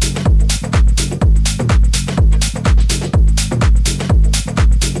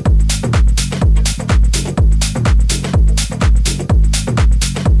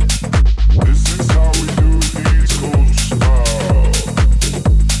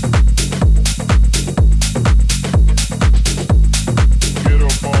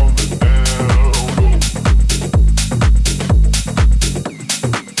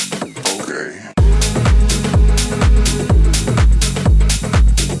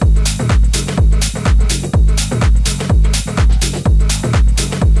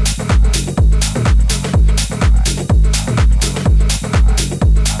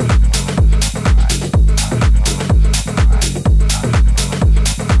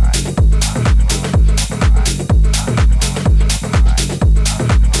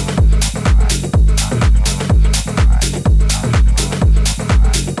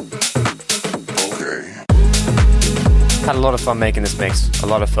 Had a lot of fun making this mix. A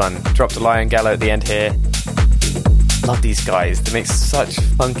lot of fun. Dropped a Lion Gallo at the end here. Love these guys. They make such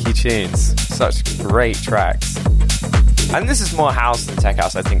funky tunes. Such great tracks. And this is more house than tech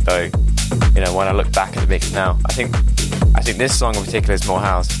house, I think, though. You know, when I look back at the mix now, I think this song in particular is more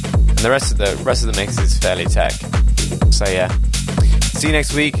house, and the rest of the mix is fairly tech. So yeah. See you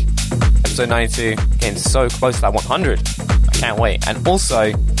next week. Episode 92. Getting so close to that 100. I can't wait. And also,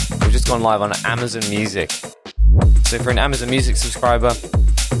 we've just gone live on Amazon Music. So if you're an Amazon Music subscriber,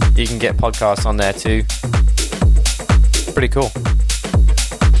 you can get podcasts on there too. Pretty cool.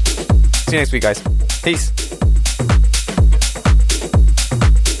 See you next week, guys. Peace.